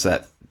demonstrates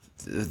that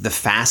the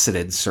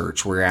faceted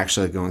search, where you're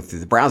actually going through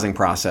the browsing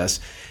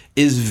process,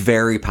 is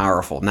very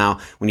powerful. Now,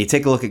 when you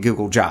take a look at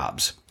Google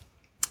Jobs,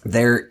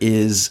 there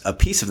is a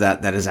piece of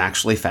that is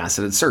actually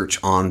faceted search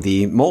on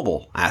the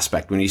mobile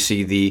aspect. When you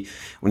see the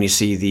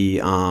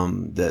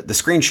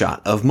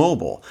screenshot of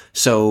mobile,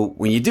 so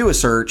when you do a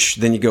search,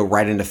 then you go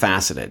right into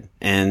faceted,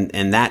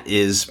 and that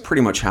is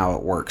pretty much how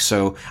it works.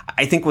 So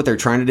I think what they're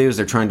trying to do is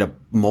they're trying to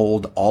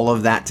mold all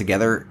of that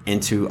together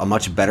into a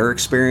much better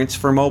experience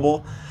for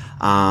mobile.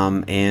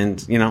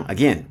 And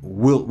again,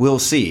 we'll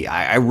see.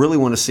 I really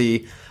want to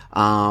see,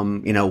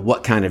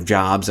 what kind of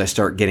jobs I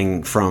start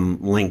getting from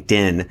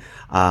LinkedIn,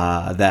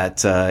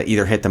 that,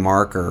 either hit the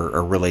mark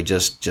or really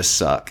just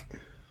suck.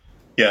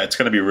 Yeah. It's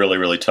going to be really,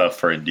 really tough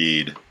for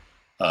Indeed,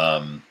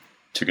 to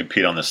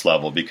compete on this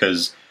level,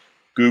 because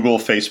Google,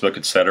 Facebook,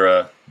 et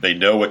cetera, they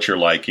know what you're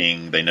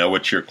liking. They know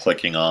what you're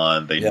clicking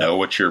on. They know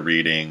what you're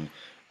reading.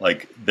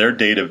 Like their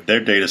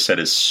data set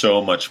is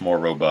so much more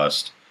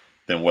robust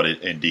than what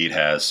it Indeed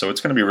has. So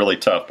it's going to be really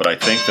tough. But I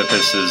think that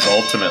this is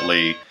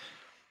ultimately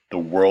the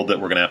world that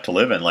we're going to have to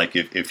live in. Like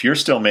if you're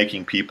still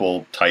making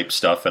people type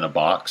stuff in a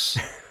box,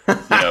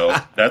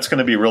 that's going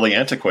to be really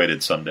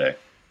antiquated someday.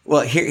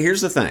 Well,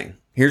 here's the thing.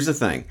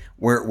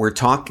 We're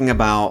talking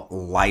about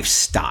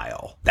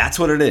lifestyle. That's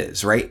what it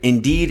is, right?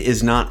 Indeed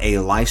is not a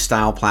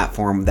lifestyle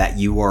platform that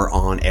you are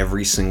on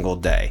every single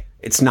day.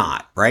 It's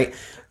not, right?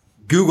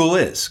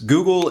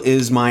 Google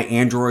is my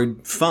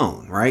Android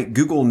phone, right?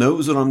 Google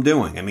knows what I'm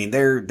doing. I mean,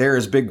 they're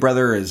as big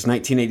brother as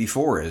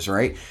 1984 is,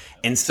 right?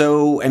 And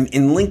so, and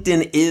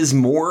LinkedIn is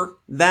more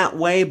that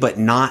way, but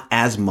not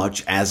as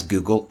much as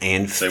Google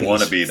and they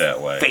want to be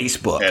that way.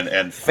 Facebook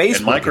and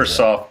Facebook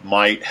Microsoft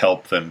might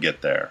help them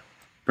get there,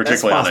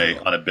 particularly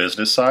on a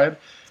business side.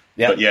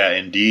 Yep. But yeah,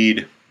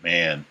 Indeed,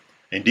 man,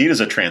 Indeed is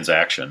a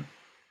transaction.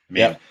 I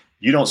mean,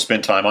 you don't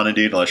spend time on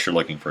Indeed unless you're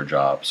looking for a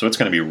job, so it's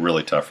going to be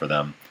really tough for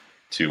them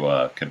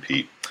to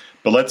compete.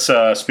 But let's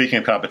speaking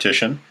of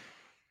competition,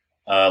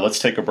 let's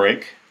take a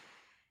break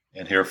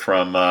and hear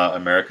from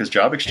America's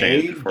Job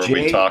Exchange before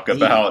we talk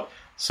about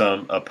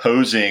some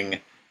opposing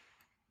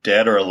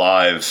dead or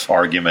alive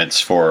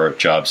arguments for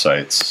job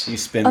sites.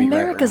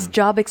 America's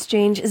Job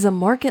Exchange is a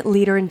market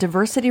leader in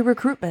diversity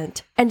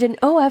recruitment and an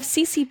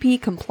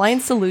OFCCP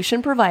compliance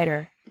solution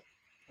provider.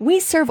 We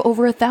serve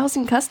over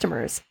 1,000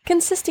 customers,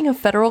 consisting of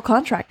federal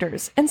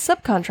contractors and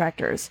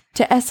subcontractors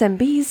to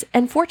SMBs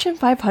and Fortune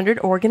 500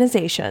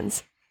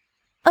 organizations.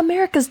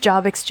 America's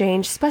Job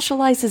Exchange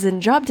specializes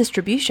in job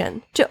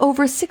distribution to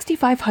over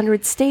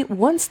 6,500 state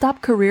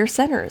one-stop career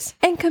centers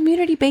and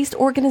community-based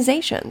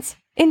organizations,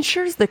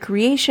 ensures the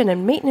creation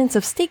and maintenance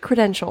of state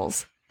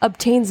credentials,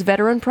 obtains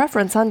veteran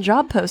preference on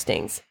job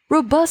postings,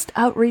 robust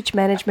outreach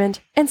management,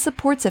 and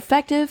supports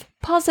effective,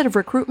 positive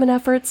recruitment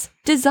efforts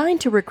designed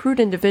to recruit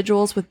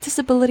individuals with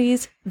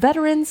disabilities,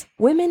 veterans,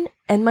 women,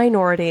 and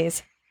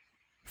minorities.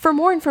 For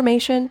more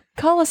information,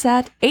 call us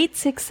at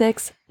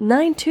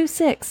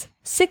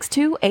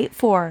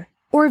 866-926-6284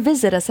 or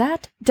visit us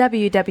at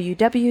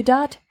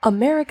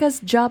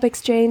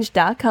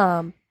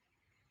www.americasjobexchange.com.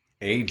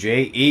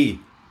 AJE.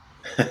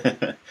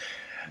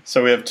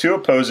 So we have two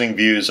opposing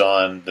views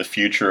on the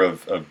future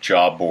of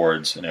job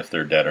boards and if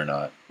they're dead or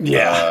not.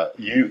 Yeah.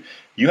 You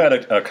had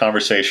a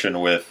conversation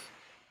with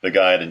the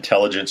guy at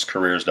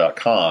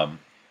intelligencecareers.com,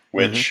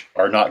 which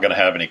are not going to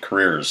have any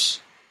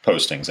careers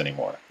postings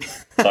anymore.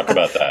 Talk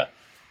about that.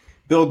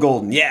 Bill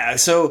Golden. Yeah.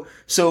 So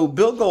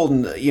Bill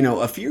Golden,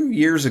 a few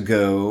years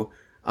ago,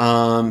 he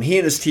and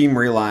his team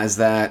realized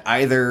that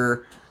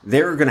either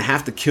they were going to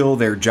have to kill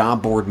their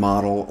job board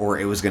model or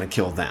it was going to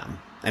kill them.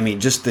 I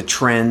mean, just the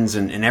trends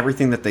and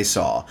everything that they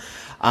saw.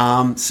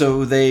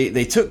 So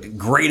they took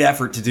great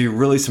effort to do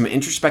really some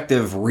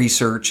introspective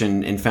research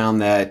and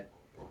found that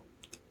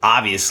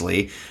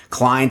obviously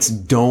clients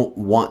don't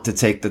want to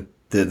take the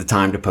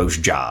time to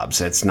post jobs.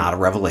 That's not a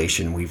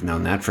revelation. We've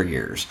known that for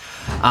years.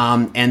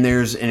 And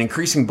there's an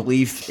increasing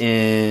belief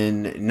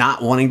in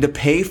not wanting to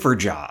pay for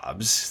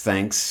jobs.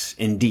 Thanks,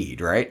 Indeed,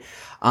 right?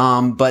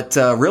 But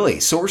really,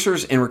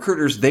 sourcers and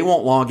recruiters, they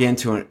won't log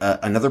into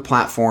another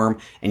platform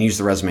and use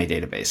the resume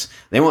database.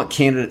 They want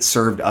candidates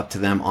served up to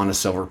them on a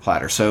silver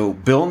platter. So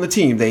Bill and the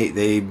team,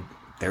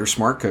 they're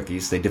smart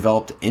cookies. They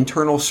developed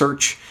internal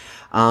search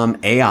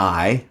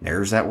AI,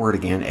 there's that word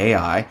again,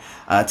 AI,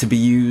 to be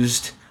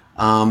used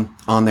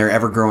on their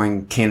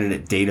ever-growing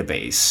candidate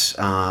database,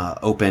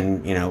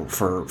 open,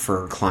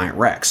 for client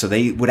rec. So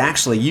they would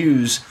actually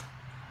use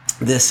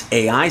this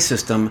AI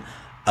system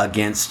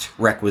against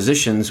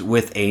requisitions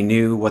with a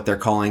new, what they're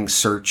calling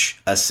search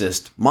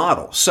assist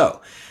model. So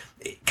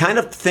kind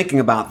of thinking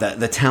about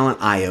the talent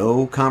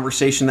IO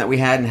conversation that we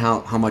had and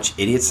how much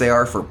idiots they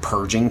are for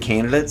purging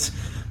candidates.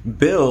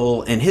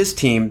 Bill and his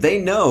team, they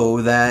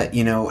know that,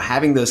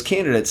 having those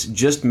candidates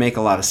just make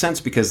a lot of sense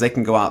because they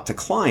can go out to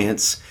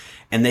clients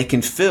and they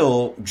can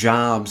fill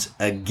jobs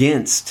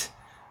against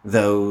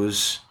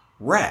those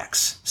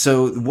recs.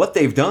 So what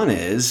they've done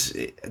is,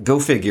 go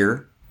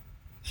figure,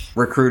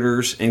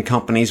 recruiters and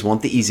companies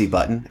want the easy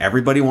button.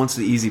 Everybody wants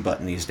the easy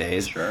button these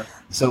days. Sure.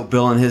 So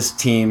Bill and his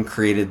team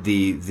created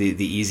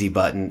the easy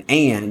button,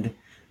 and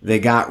they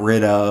got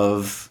rid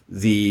of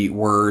the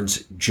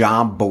words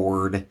job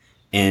board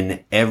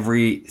in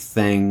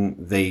everything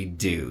they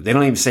do. They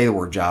don't even say the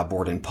word job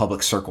board in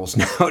public circles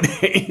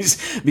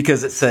nowadays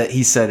because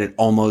he said it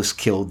almost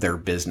killed their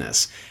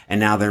business. And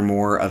now they're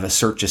more of a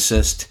search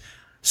assist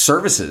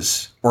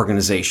services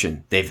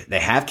organization. They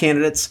have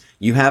candidates.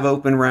 You have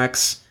open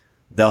recs.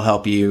 They'll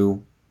help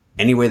you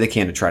any way they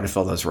can to try to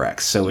fill those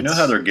recs. So you know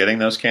how they're getting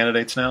those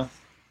candidates now?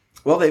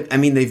 Well,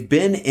 they've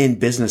been in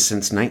business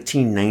since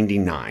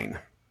 1999.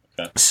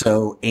 Okay.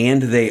 So,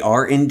 and they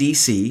are in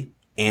DC.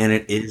 And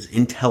it is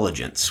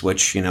intelligence,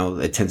 which,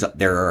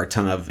 there are a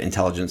ton of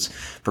intelligence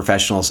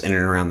professionals in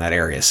and around that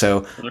area.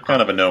 So they're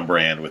kind of a known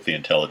brand with the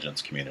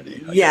intelligence community. I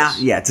guess. guess.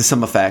 Yeah, to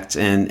some effect.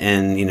 And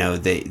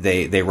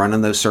they run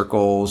in those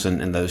circles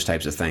and those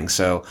types of things.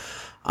 So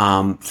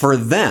for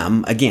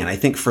them, again, I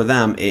think for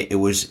them, it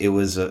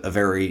was a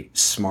very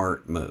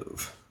smart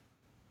move.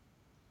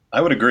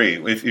 I would agree.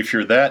 If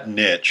you're that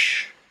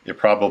niche, it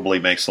probably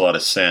makes a lot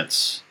of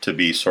sense to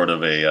be sort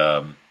of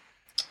a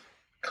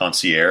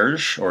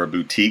concierge or a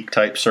boutique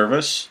type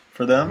service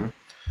for them.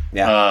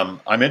 Yeah.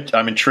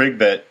 I'm intrigued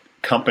that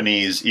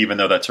companies, even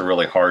though that's a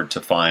really hard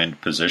to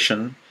find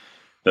position,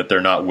 that they're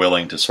not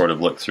willing to sort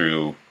of look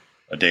through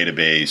a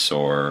database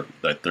or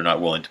that they're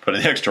not willing to put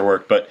in the extra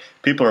work, but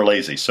people are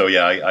lazy. So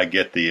yeah, I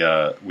get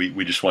the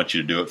we just want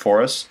you to do it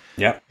for us,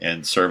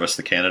 and service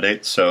the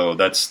candidate. So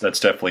that's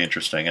definitely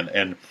interesting.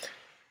 And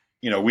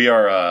you know, we had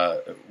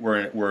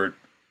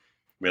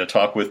a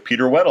talk with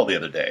Peter Weddle the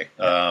other day,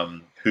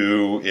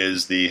 who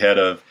is the head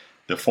of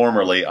the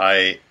formerly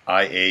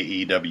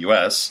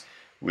IAEWS,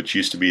 which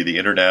used to be the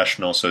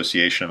International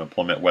Association of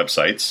Employment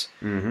Websites,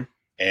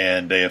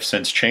 and they have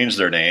since changed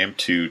their name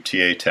to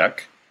TA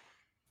Tech.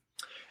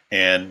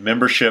 And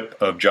membership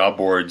of job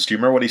boards, do you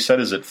remember what he said?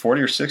 Is it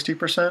 40 or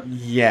 60%?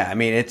 Yeah, I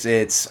mean,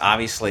 it's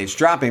obviously it's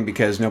dropping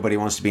because nobody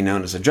wants to be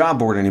known as a job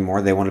board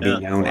anymore. They want to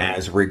be known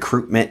as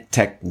recruitment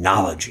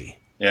technology.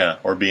 Yeah,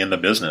 or be in the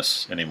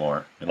business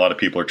anymore. A lot of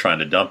people are trying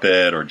to dump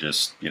it or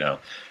just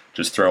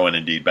throw in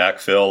Indeed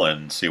backfill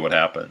and see what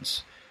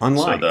happens.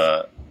 Unlike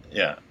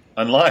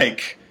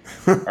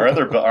our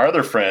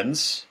other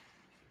friends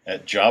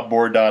at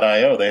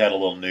jobboard.io, they had a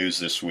little news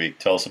this week.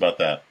 Tell us about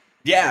that.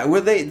 Yeah,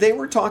 well, they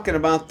were talking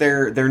about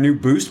their new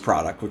Boost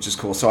product, which is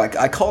cool. So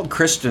I called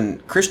Christian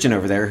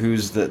over there,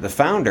 who's the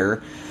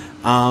founder.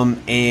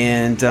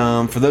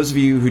 For those of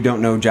you who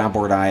don't know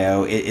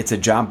Jobboard.io, it's a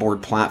job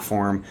board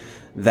platform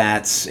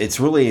it's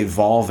really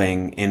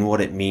evolving in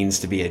what it means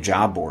to be a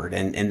job board.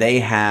 And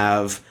they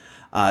have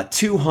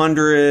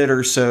 200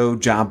 or so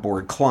job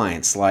board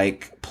clients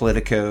like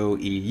Politico,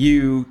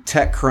 EU,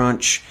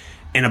 TechCrunch,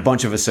 and a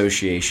bunch of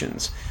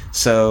associations.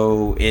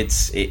 So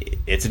it's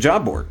a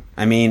job board.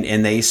 I mean,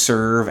 and they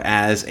serve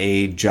as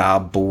a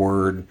job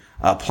board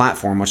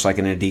platform, much like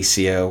an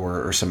Adecco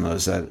or some of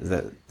those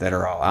that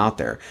are all out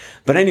there.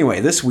 But anyway,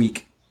 this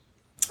week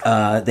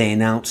they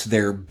announced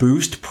their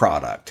Boost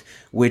product,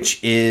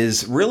 which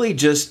is really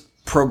just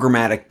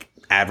programmatic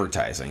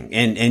advertising.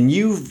 And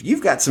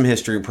you've got some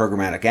history in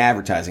programmatic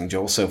advertising,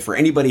 Joel. So for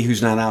anybody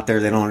who's not out there,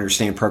 they don't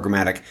understand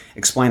programmatic,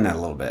 explain that a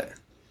little bit.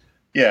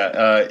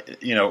 Yeah,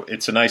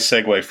 it's a nice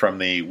segue from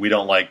the we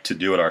don't like to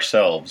do it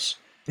ourselves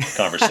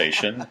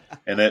conversation,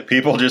 and that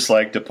people just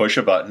like to push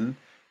a button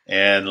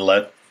and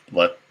let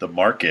the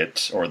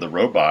market or the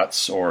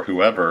robots or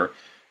whoever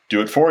do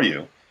it for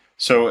you.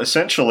 So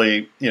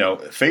essentially,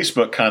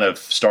 Facebook kind of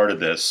started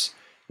this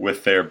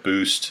with their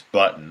Boost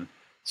button.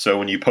 So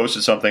when you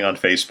posted something on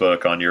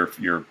Facebook on your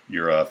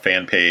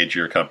fan page,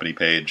 your company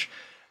page,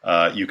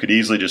 you could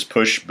easily just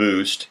push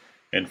Boost.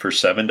 And for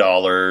 $7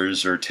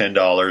 or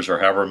 $10 or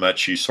however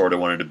much you sort of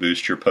wanted to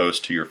boost your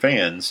post to your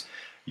fans,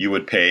 you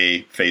would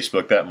pay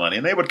Facebook that money,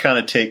 and they would kind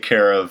of take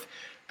care of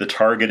the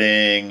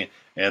targeting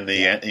and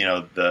the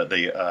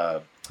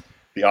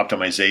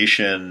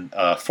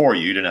optimization for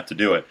you. You didn't have to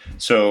do it.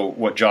 So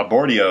what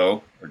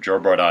Jobboard.io or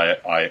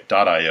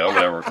Jobboard.io,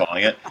 whatever we're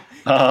calling it,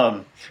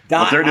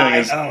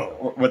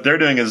 what they're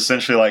doing is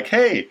essentially like,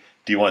 hey,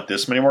 do you want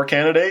this many more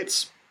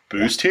candidates?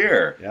 Boost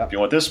here. Yep. If you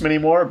want this many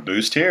more,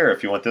 boost here.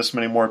 If you want this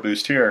many more,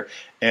 boost here.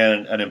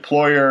 And an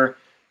employer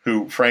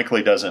who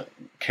frankly doesn't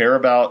care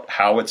about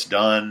how it's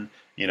done,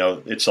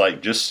 it's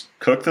like, just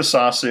cook the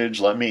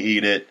sausage, let me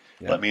eat it,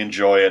 let me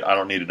enjoy it. I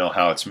don't need to know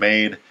how it's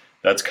made.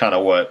 That's kind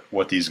of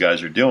what these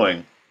guys are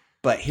doing.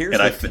 But here's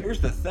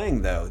the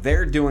thing, though.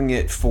 They're doing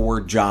it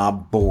for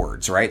job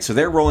boards, right? So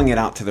they're rolling it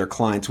out to their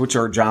clients, which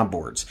are job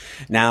boards.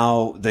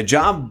 Now, the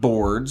job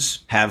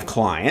boards have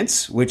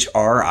clients, which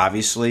are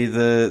obviously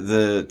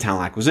the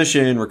talent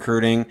acquisition,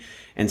 recruiting,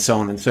 and so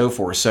on and so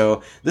forth.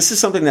 So this is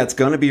something that's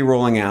going to be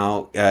rolling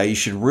out. You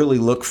should really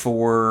look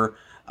for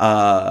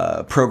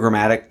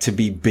programmatic to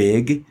be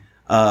big.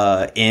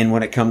 And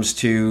when it comes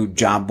to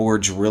job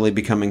boards really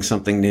becoming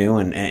something new.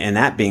 And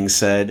that being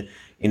said,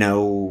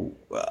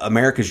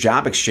 America's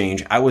Job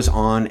Exchange, I was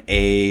on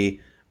a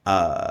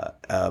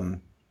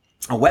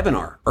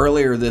webinar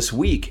earlier this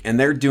week, and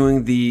they're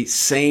doing the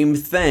same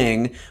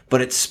thing,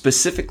 but it's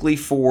specifically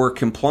for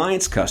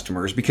compliance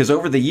customers, because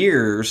over the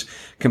years,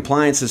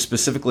 compliance has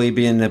specifically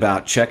been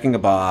about checking a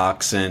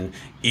box and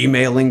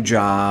emailing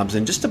jobs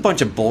and just a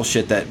bunch of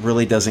bullshit that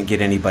really doesn't get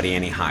anybody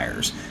any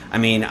hires. I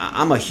mean,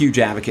 I'm a huge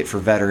advocate for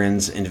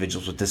veterans,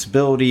 individuals with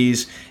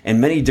disabilities, and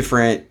many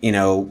different,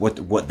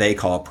 what they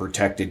call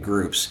protected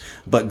groups,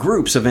 but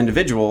groups of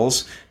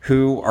individuals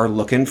who are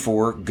looking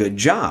for good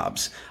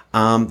jobs.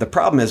 The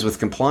problem is with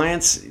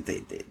compliance,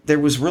 there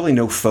was really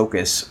no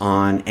focus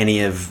on any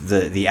of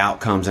the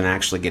outcomes and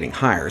actually getting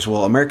hires.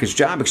 Well, America's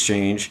Job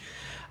Exchange,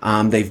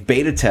 they've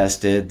beta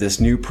tested this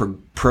new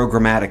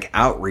programmatic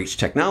outreach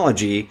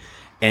technology,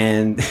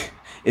 and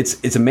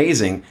it's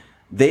amazing.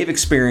 They've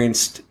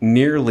experienced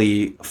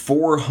nearly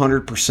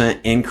 400%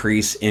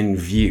 increase in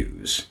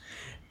views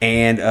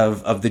and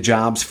of the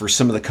jobs for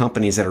some of the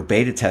companies that are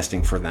beta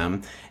testing for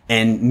them,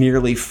 and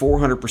nearly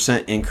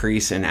 400%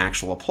 increase in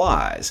actual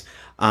applies.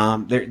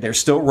 They're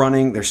still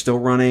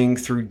running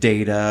through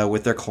data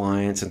with their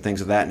clients and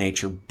things of that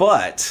nature.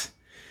 But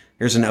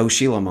here's an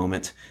Sheila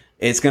moment.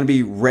 It's going to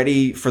be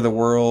ready for the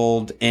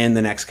world in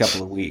the next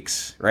couple of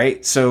weeks,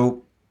 right?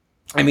 So,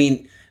 I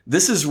mean,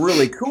 this is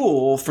really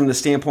cool from the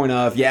standpoint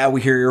of, yeah,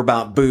 we hear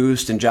about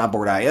Boost and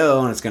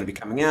JobBoard.io, and it's going to be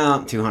coming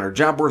out. 200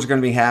 job boards are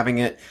going to be having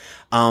it.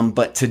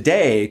 But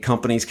today,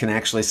 companies can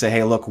actually say,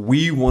 hey, look,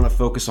 we want to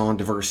focus on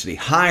diversity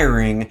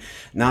hiring,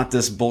 not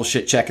this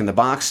bullshit check in the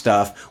box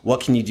stuff.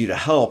 What can you do to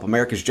help?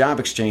 America's Job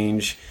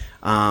Exchange,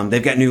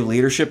 they've got new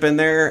leadership in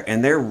there,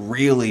 and they're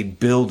really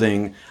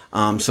building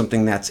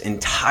something that's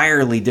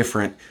entirely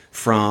different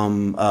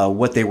from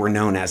what they were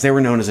known as. They were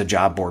known as a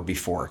job board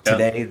before. Yeah.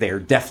 Today, they're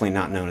definitely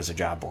not known as a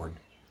job board.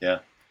 Yeah.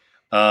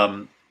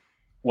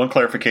 One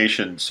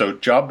clarification. So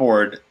job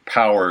board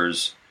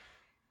powers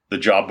the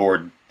job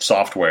board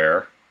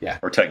software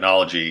or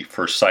technology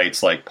for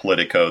sites like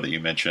Politico that you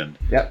mentioned.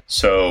 Yep.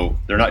 So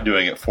they're not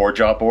doing it for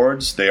job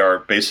boards. They are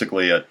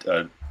basically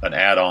an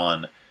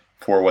add-on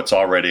for what's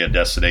already a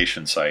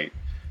destination site.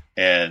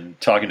 And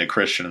talking to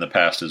Christian in the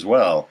past as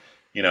well,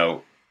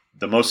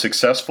 the most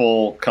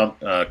successful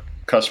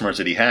customers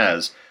that he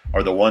has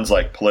are the ones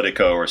like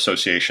Politico or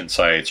association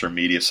sites or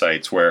media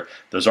sites where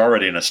there's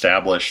already an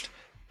established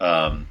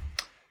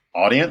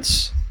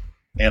audience.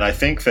 And I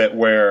think that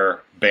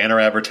where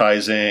banner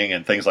advertising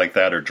and things like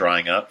that are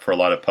drying up for a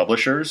lot of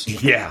publishers,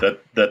 that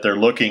they're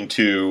looking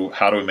to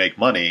how do we make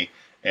money,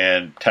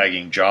 and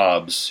tagging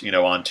jobs,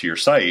 onto your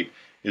site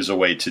is a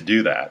way to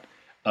do that.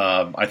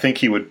 I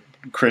think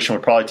Christian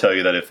would probably tell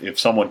you that if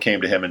someone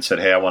came to him and said,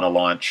 hey, I want to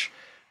launch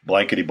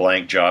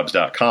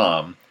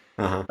blanketyblankjobs.com,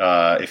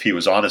 if he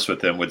was honest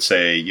with them, would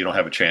say you don't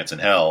have a chance in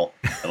hell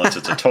unless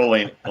it's a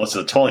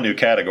totally new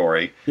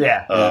category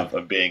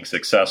of being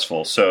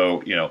successful.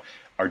 So,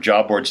 are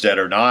job boards dead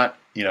or not?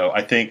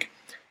 I think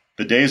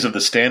the days of the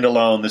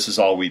standalone, this is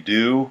all we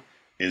do,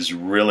 is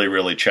really,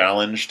 really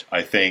challenged.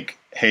 I think,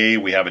 hey,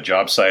 we have a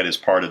job site as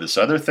part of this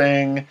other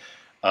thing,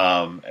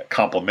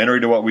 complementary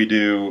to what we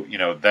do.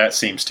 That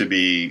seems to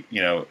be,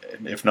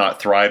 if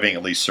not thriving,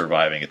 at least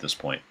surviving at this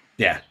point.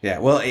 Yeah.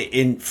 Well,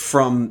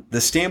 from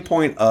the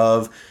standpoint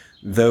of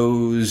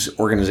those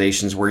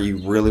organizations where you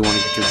really want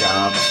to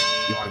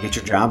get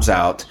your jobs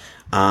out,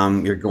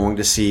 you're going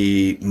to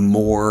see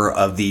more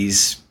of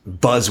these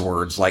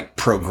buzzwords like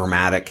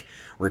programmatic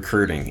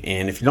recruiting.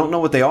 And if you don't know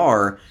what they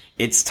are,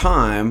 it's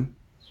time,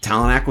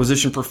 talent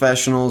acquisition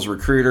professionals,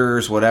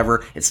 recruiters,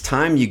 whatever, it's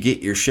time you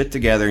get your shit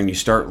together and you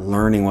start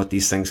learning what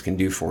these things can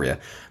do for you,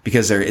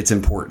 because it's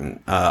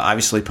important.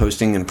 Obviously,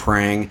 posting and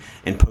praying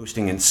and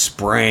posting and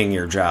spraying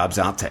your jobs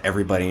out to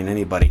everybody and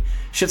anybody,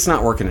 shit's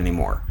not working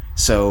anymore.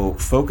 So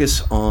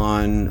focus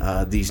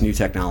on these new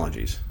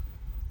technologies.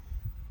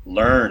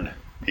 Learn,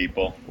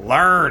 people.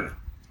 Learn.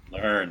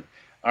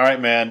 All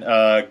right, man.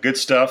 Good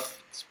stuff.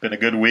 It's been a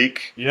good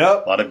week.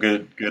 Yep. A lot of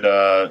good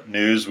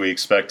news. We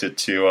expect it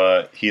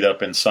to heat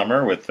up in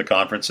summer with the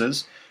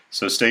conferences.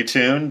 So stay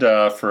tuned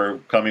for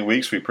coming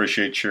weeks. We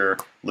appreciate your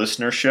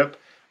listenership.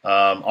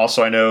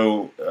 Also, I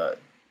know,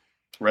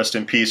 rest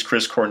in peace,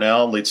 Chris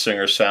Cornell, lead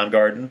singer of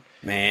Soundgarden,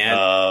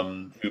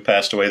 who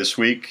passed away this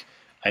week.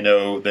 I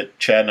know that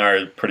Chad and I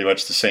are pretty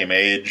much the same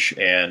age,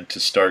 and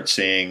to start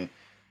seeing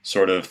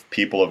sort of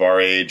people of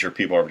our age or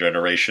people of our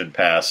generation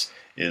pass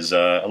is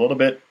a little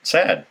bit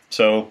sad.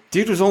 So,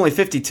 dude was only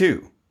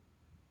 52.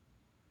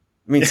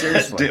 I mean,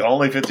 seriously.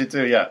 Only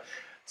 52, yeah.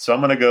 So I'm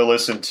going to go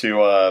listen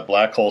to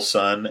Black Hole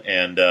Sun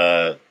and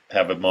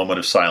have a moment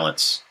of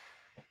silence.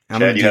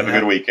 Chad, you have a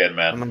good weekend,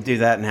 man. I'm going to do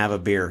that and have a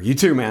beer. You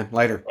too, man.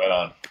 Later. Right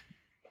on.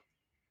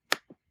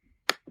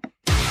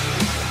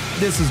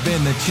 This has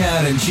been the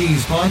Chad and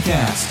Cheese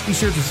Podcast. Be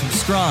sure to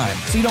subscribe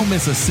so you don't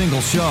miss a single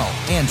show.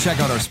 And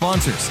check out our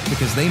sponsors,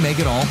 because they make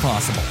it all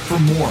possible. For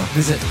more,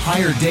 visit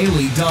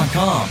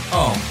HireDaily.com.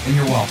 Oh, and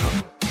you're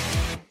welcome.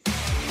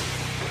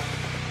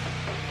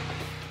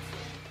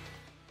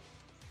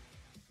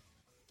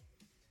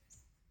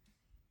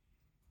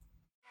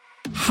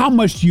 How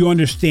much do you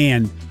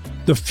understand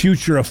the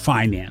future of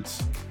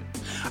finance?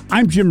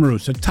 I'm Jim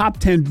Roos, a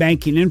top 10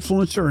 banking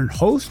influencer and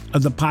host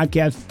of the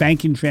podcast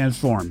Banking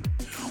Transformed,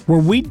 where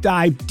we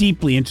dive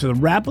deeply into the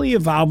rapidly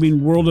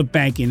evolving world of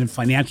banking and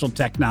financial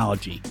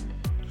technology.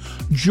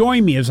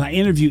 Join me as I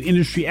interview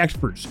industry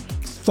experts,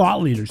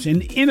 thought leaders,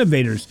 and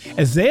innovators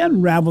as they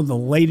unravel the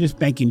latest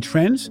banking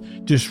trends,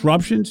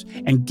 disruptions,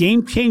 and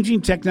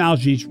game-changing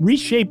technologies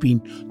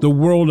reshaping the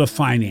world of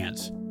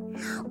finance.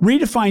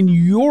 Redefine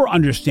your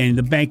understanding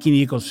of the banking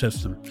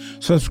ecosystem.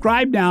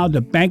 Subscribe now to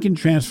Banking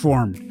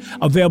Transformed,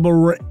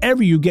 available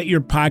wherever you get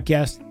your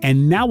podcast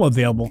and now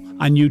available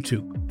on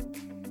YouTube.